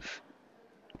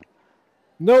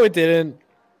 No, it didn't.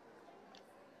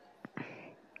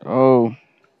 Oh.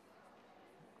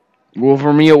 Well,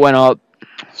 for me, it went up.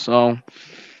 So...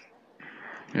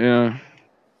 Yeah.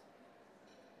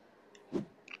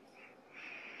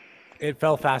 It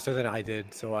fell faster than I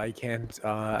did, so I can't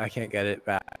get it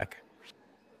back.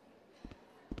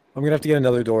 I'm gonna have to get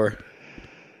another door.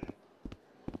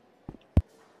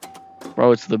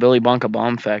 Bro, it's the Billy Bonka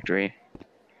Bomb Factory.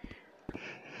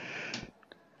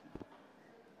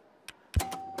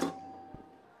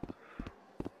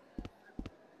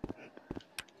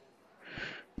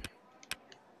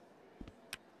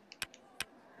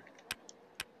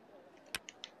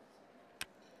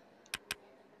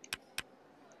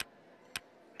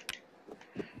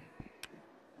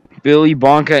 Billy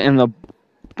Bonka and the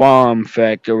Bomb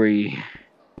Factory.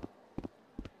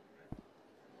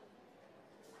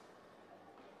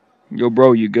 Yo,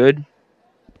 bro, you good?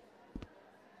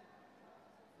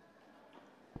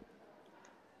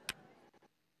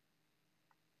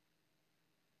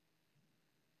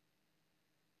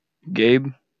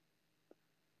 Gabe?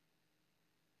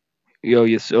 Yo,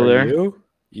 you still Are there?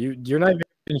 You're not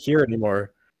even here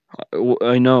anymore.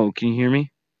 I know. Can you hear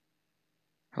me?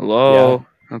 Hello?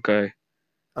 Okay.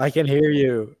 I can hear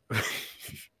you.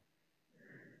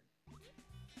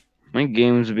 My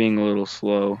game's being a little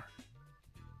slow.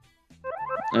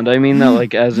 And I mean that,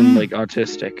 like, as in, like,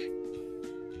 autistic.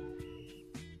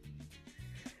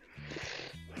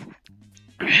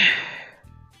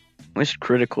 Wish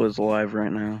Critical is alive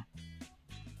right now.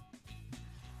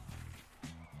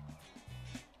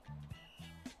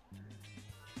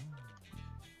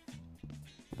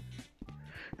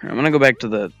 I'm gonna go back to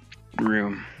the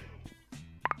room.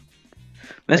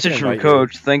 Message from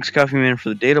Coach. Thanks, Coffee Man, for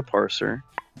the data parser.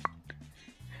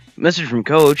 Message from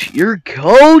Coach. Your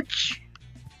coach!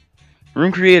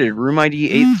 Room created. Room ID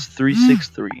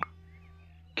 8363.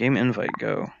 Game invite.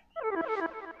 Go.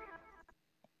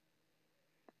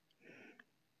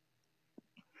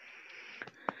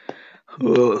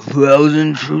 A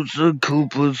thousand shoots of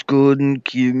Koopas couldn't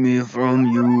keep me from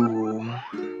you.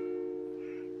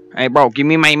 Hey, bro, give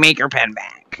me my maker pen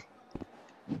back.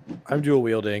 I'm dual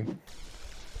wielding.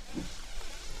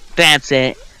 That's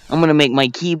it. I'm gonna make my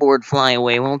keyboard fly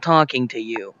away while talking to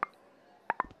you.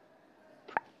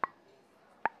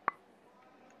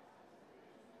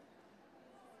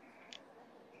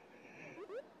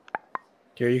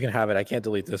 Here, you can have it. I can't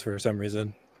delete this for some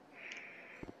reason.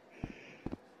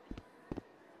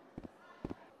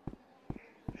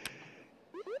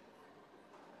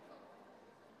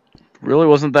 Really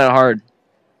wasn't that hard.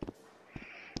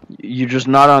 You're just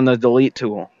not on the delete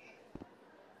tool.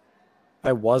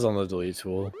 I was on the delete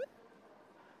tool.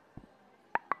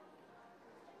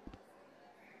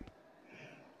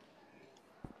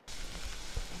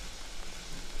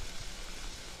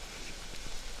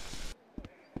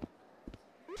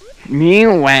 Me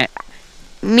when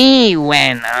you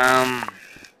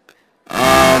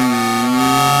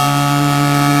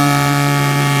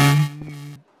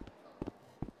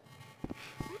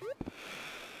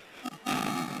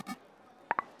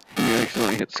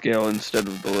accidentally hit scale instead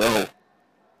of below.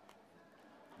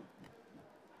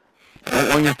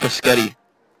 Going with Paschetti.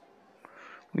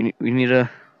 We need a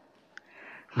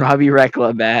Robbie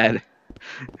Rekla bad.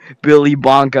 Billy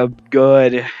Bonka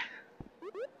good.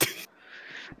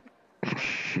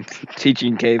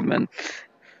 Teaching cavemen.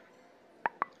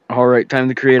 Alright, time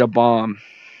to create a bomb.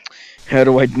 How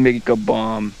do I make a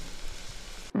bomb?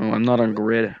 Oh, I'm not on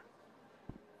grid.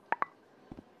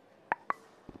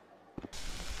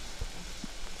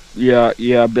 Yeah,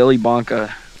 Billy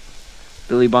Bonka.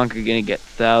 Billy Bonka gonna get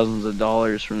thousands of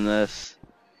dollars from this.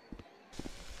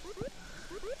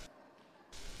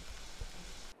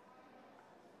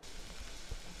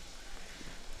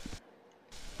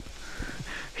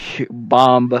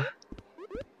 Bomb.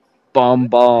 Bomb.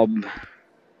 Bomb.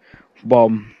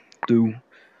 Do.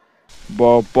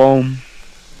 Bomb. Bomb.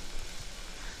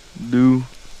 Do.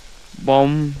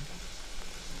 Bomb.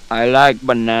 I like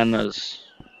bananas.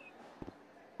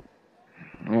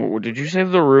 Oh, did you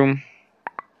save the room?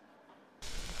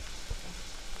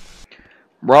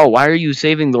 Bro, why are you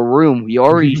saving the room? We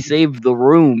already saved the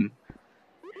room.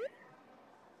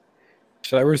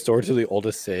 Should I restore to the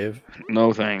oldest save?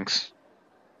 No thanks.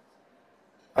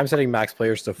 I'm setting max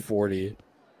players to 40.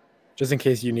 Just in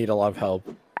case you need a lot of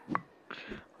help.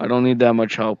 I don't need that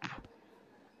much help.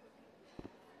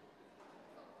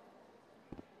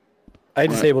 I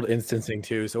disabled instancing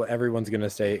too, so everyone's gonna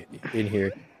stay in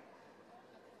here.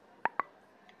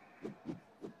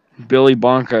 Billy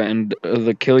Bonka and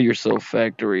the Kill Yourself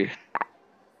Factory.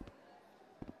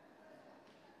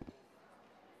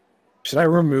 Should I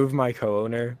remove my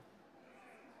co-owner?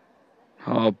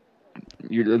 Oh,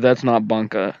 that's not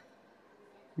Bonka.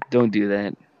 Don't do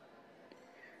that.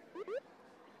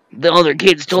 The other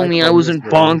kids told me I wasn't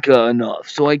Bonka enough,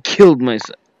 so I killed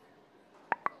myself.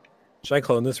 Should I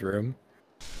clone this room?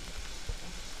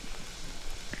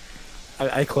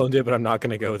 I cloned it, but I'm not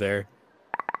gonna go there.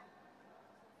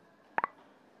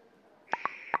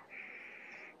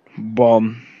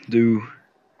 Bomb. Do.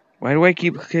 Why do I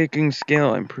keep clicking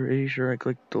scale? I'm pretty sure I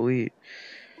clicked delete.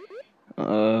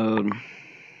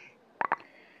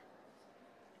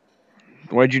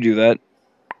 Why'd you do that?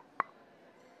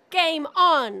 Game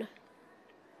on!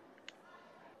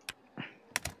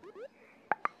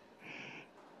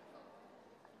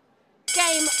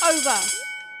 Game over!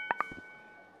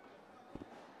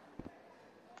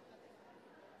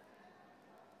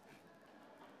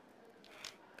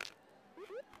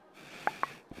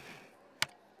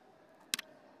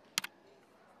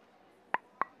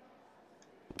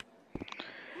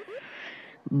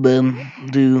 Boom.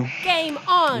 Do. Game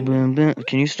on! Boom, boom.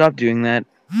 Can you stop doing that?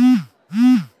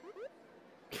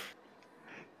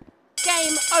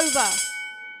 Game over!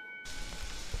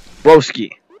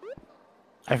 Broski.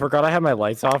 I forgot I had my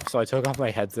lights off, so I took off my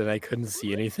headset and I couldn't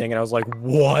see anything, and I was like,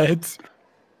 what?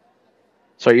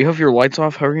 Sorry, you have your lights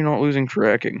off? How are you not losing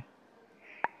tracking?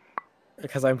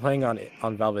 Because I'm playing on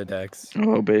Velvet Decks.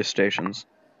 Oh, base stations.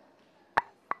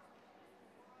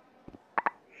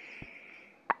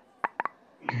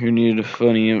 You need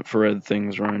funny infrared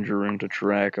things around your room to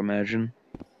track, imagine.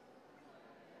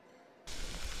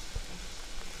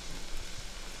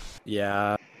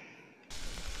 Yeah.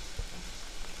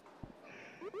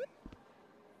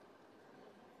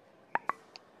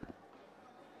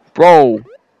 Bro!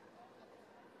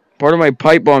 Part of my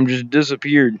pipe bomb just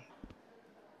disappeared.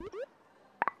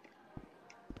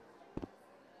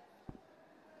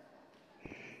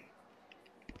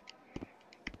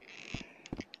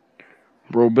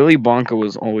 Bro, Billy Bonka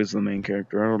was always the main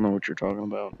character. I don't know what you're talking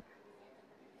about.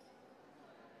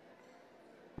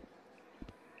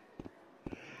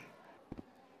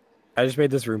 I just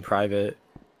made this room private.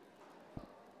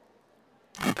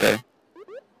 Okay.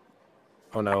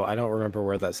 Oh no, I don't remember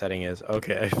where that setting is.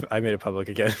 Okay, I made it public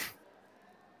again.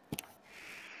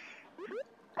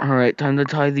 Alright, time to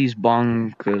tie these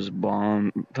time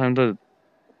to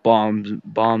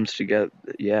bombs together.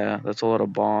 Yeah, that's a lot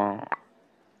of bomb.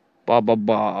 Ba ba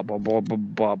ba ba ba ba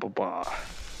ba ba ba.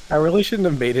 I really shouldn't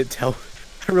have made it tell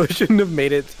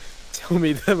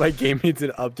me that my game needs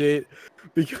an update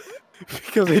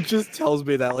because it just tells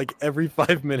me that like every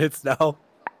 5 minutes now.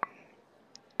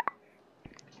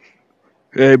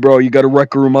 Hey bro, you got a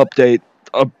RecRoom update.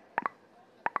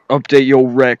 Update your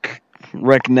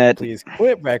RecNet. Please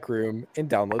quit RecRoom and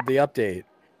download the update.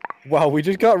 Wow, we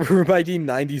just got room ID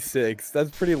 96. That's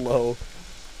pretty low.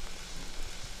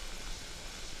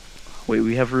 Wait,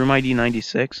 we have room ID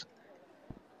 96?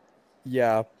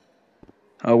 Yeah,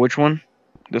 Which one?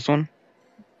 This one?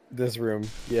 this room.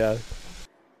 Yeah.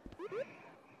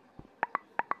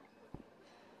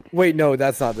 Wait, no,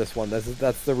 that's not this one.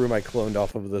 That's the room I cloned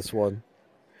off of this one.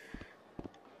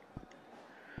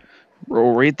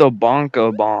 Bro, rate the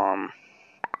Bonka bomb.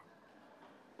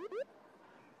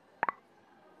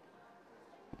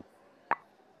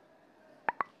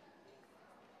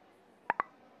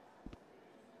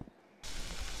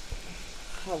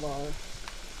 Hello.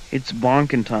 It's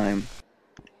bonking time.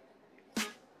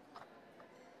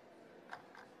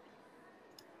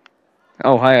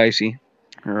 Oh, hi, Icy.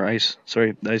 Or Ice.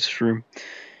 Sorry, Ice Shroom.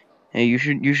 Hey, you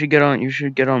should get on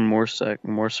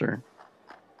mooRceR.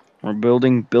 We're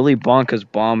building Billy Bonka's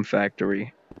bomb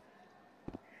factory.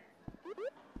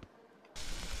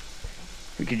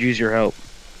 We could use your help.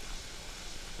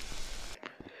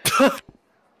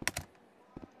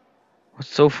 What's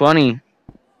so funny?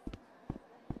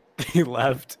 He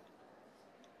left.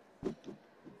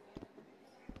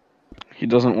 He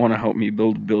doesn't want to help me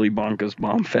build Billy Bonka's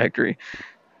bomb factory.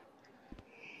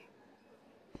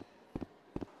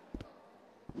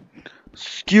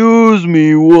 Excuse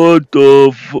me, what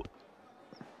the fu-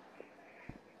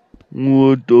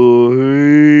 What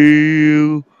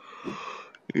the hell?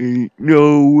 Ain't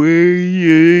no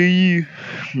way.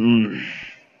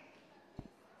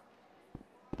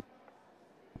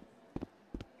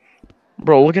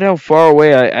 Bro, look at how far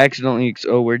away I accidentally.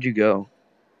 Oh, where'd you go?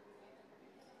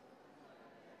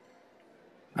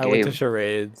 I went to Gabe.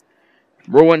 charades.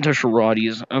 Bro went to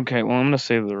charades. Okay, well, I'm gonna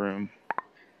save the room.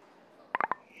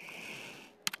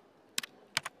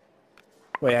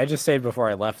 Wait, I just saved before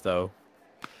I left, though.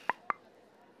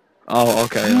 Oh,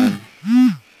 okay then.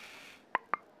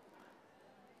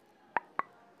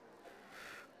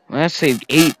 Well, that saved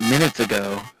 8 minutes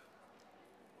ago.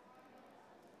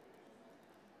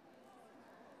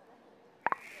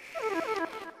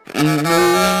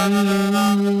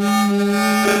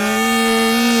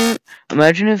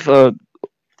 Imagine if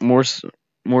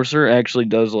mooRceR actually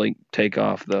does like take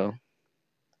off though.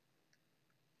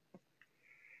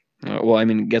 Well, I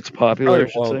mean, it gets popular. I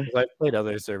should Well, say. 'cause I've played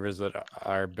other servers that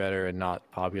are better and not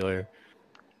popular.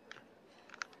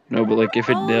 No, but like if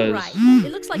it does, Alright.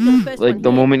 It looks like you're the first like one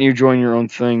the here. moment you join your own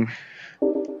thing,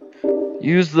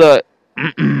 use the.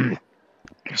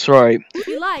 Sorry. If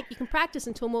you like, you can practice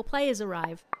until more players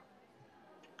arrive.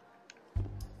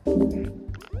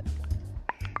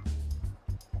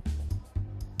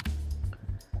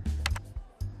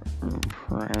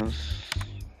 Press.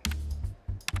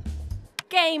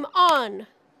 Game on!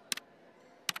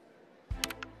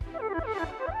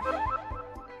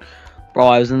 Bro,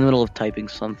 I was in the middle of typing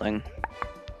something.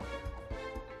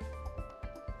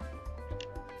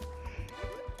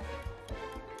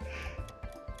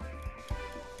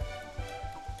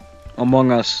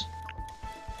 Among Us.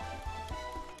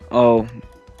 Oh,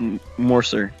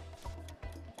 mooRceR.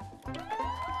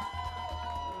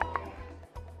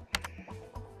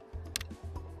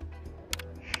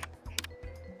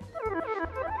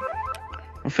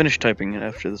 I'll finish typing it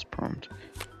after this prompt.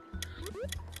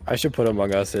 I should put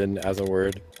Among Us in as a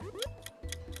word.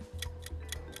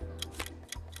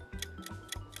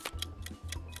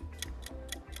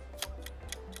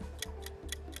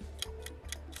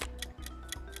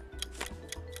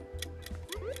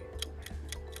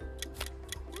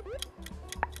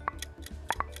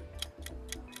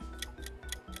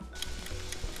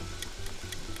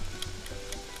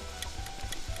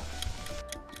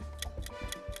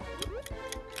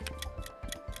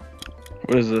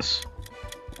 What is this?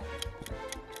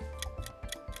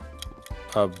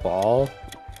 A ball?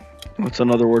 What's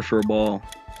another word for a ball?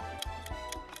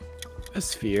 A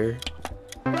sphere?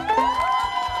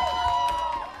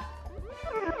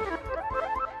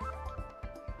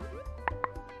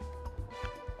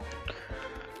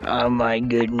 Oh my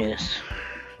goodness.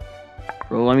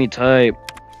 Bro, let me type.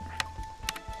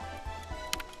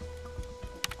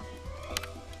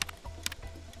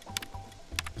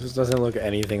 This doesn't look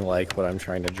anything like what I'm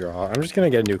trying to draw. I'm just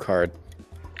gonna get a new card.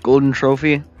 Golden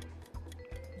trophy?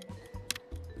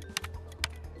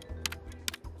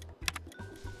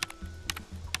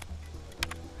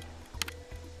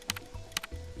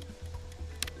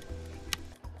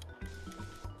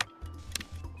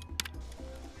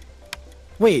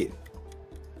 Wait.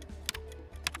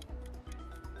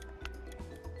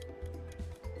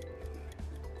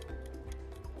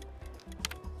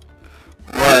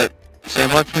 What?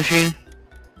 Sandbox machine?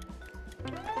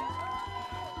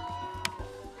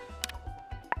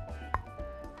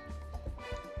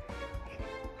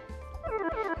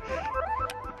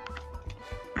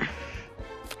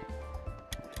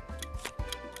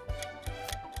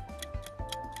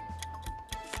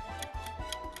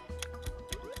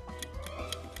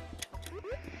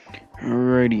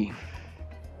 Alrighty.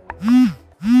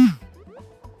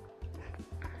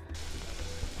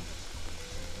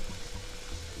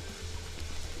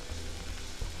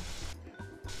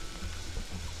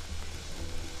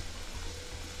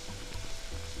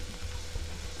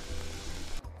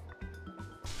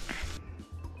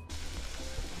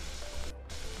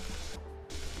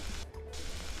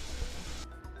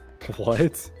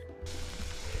 What?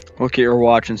 Look at your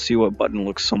watch and see what button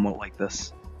looks somewhat like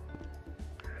this.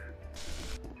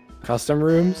 Custom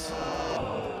rooms?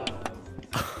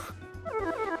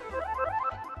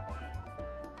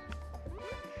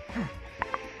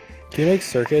 Can you make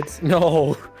circuits?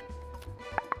 No.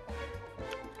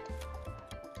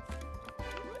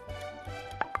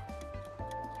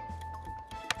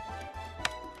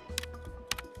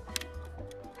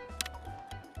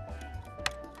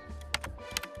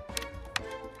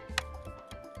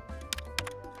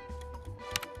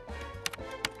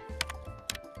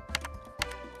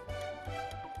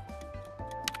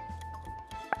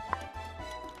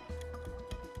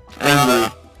 Angry.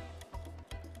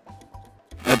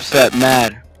 Upset,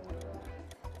 mad.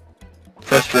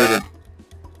 Frustrated.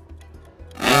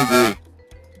 Angry.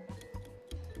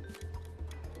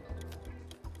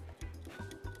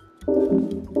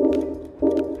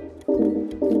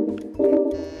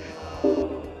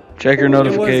 Check your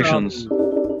notifications.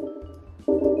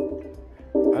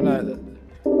 I'm not.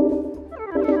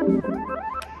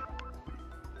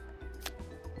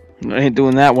 I ain't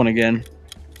doing that one again.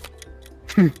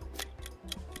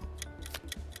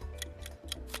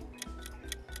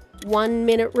 1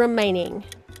 minute remaining.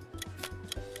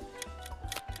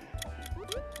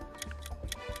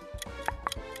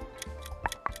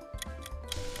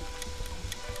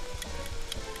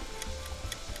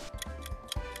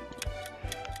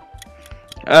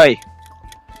 Hey.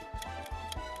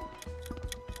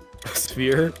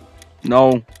 Sphere?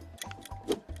 No.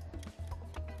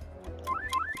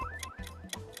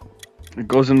 It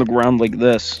goes in the ground like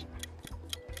this.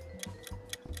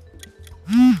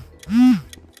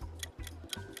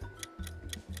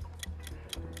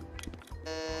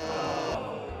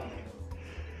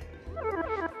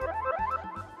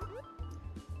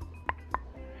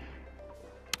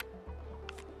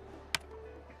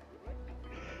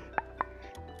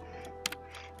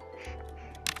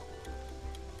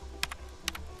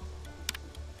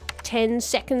 Ten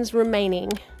seconds remaining.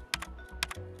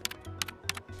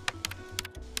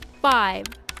 5,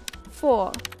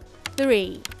 4,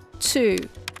 3, 2,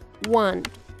 1.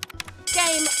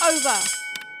 Game over.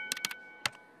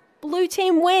 Blue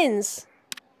team wins.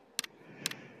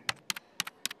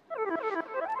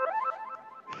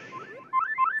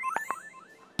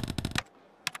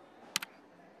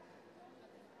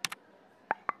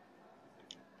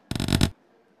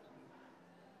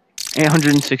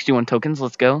 $861 tokens,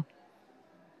 let's go.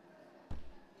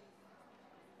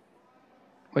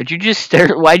 Why'd you just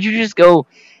stare? Why'd you just go?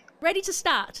 Ready to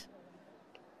start.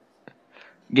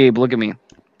 Gabe, look at me.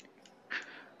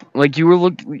 Like you were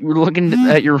looking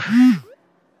at your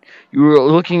you were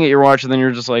looking at your watch and then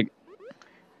you're just like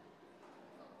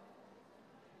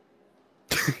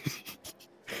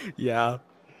Yeah.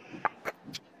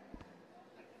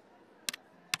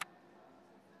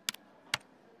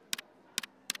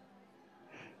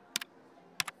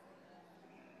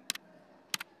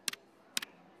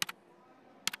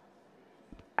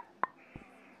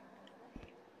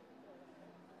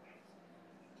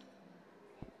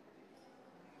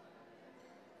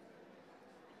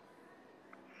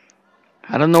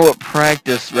 I don't know what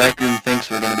practice RecRoom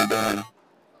thinks we're gonna be doing.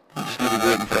 I'm just gonna be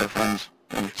waiting for our friends.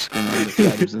 I'm just gonna leave the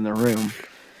fighters in the room.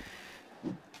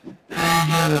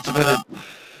 Yeah, that's about it.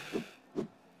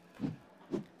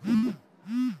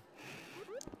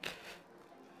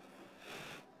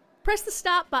 Press the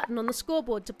start button on the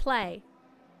scoreboard to play.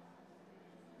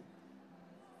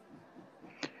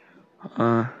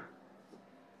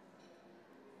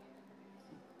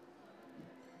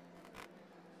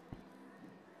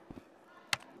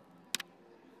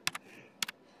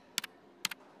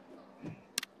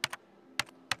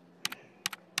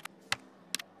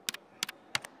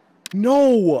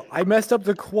 No! I messed up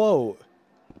the quote.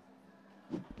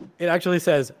 It actually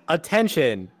says,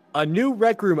 "Attention! A new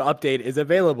RecRoom update is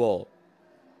available."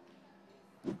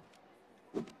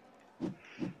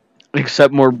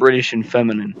 Except more British and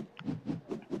feminine.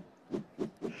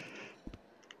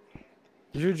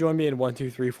 You should join me in 1,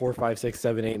 2, 3, 4, 5, 6,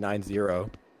 7, 8, 9,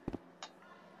 0.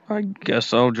 I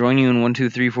guess I'll join you in 1, 2,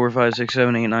 3, 4, 5, 6,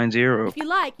 7, 8, 9, 0. If you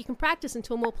like, you can practice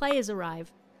until more players arrive.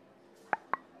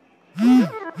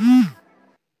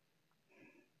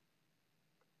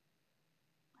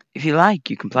 If you like,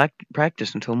 you can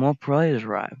practice until more players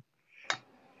arrive.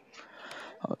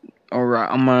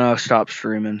 Alright, I'm gonna stop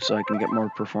streaming so I can get more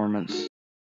performance.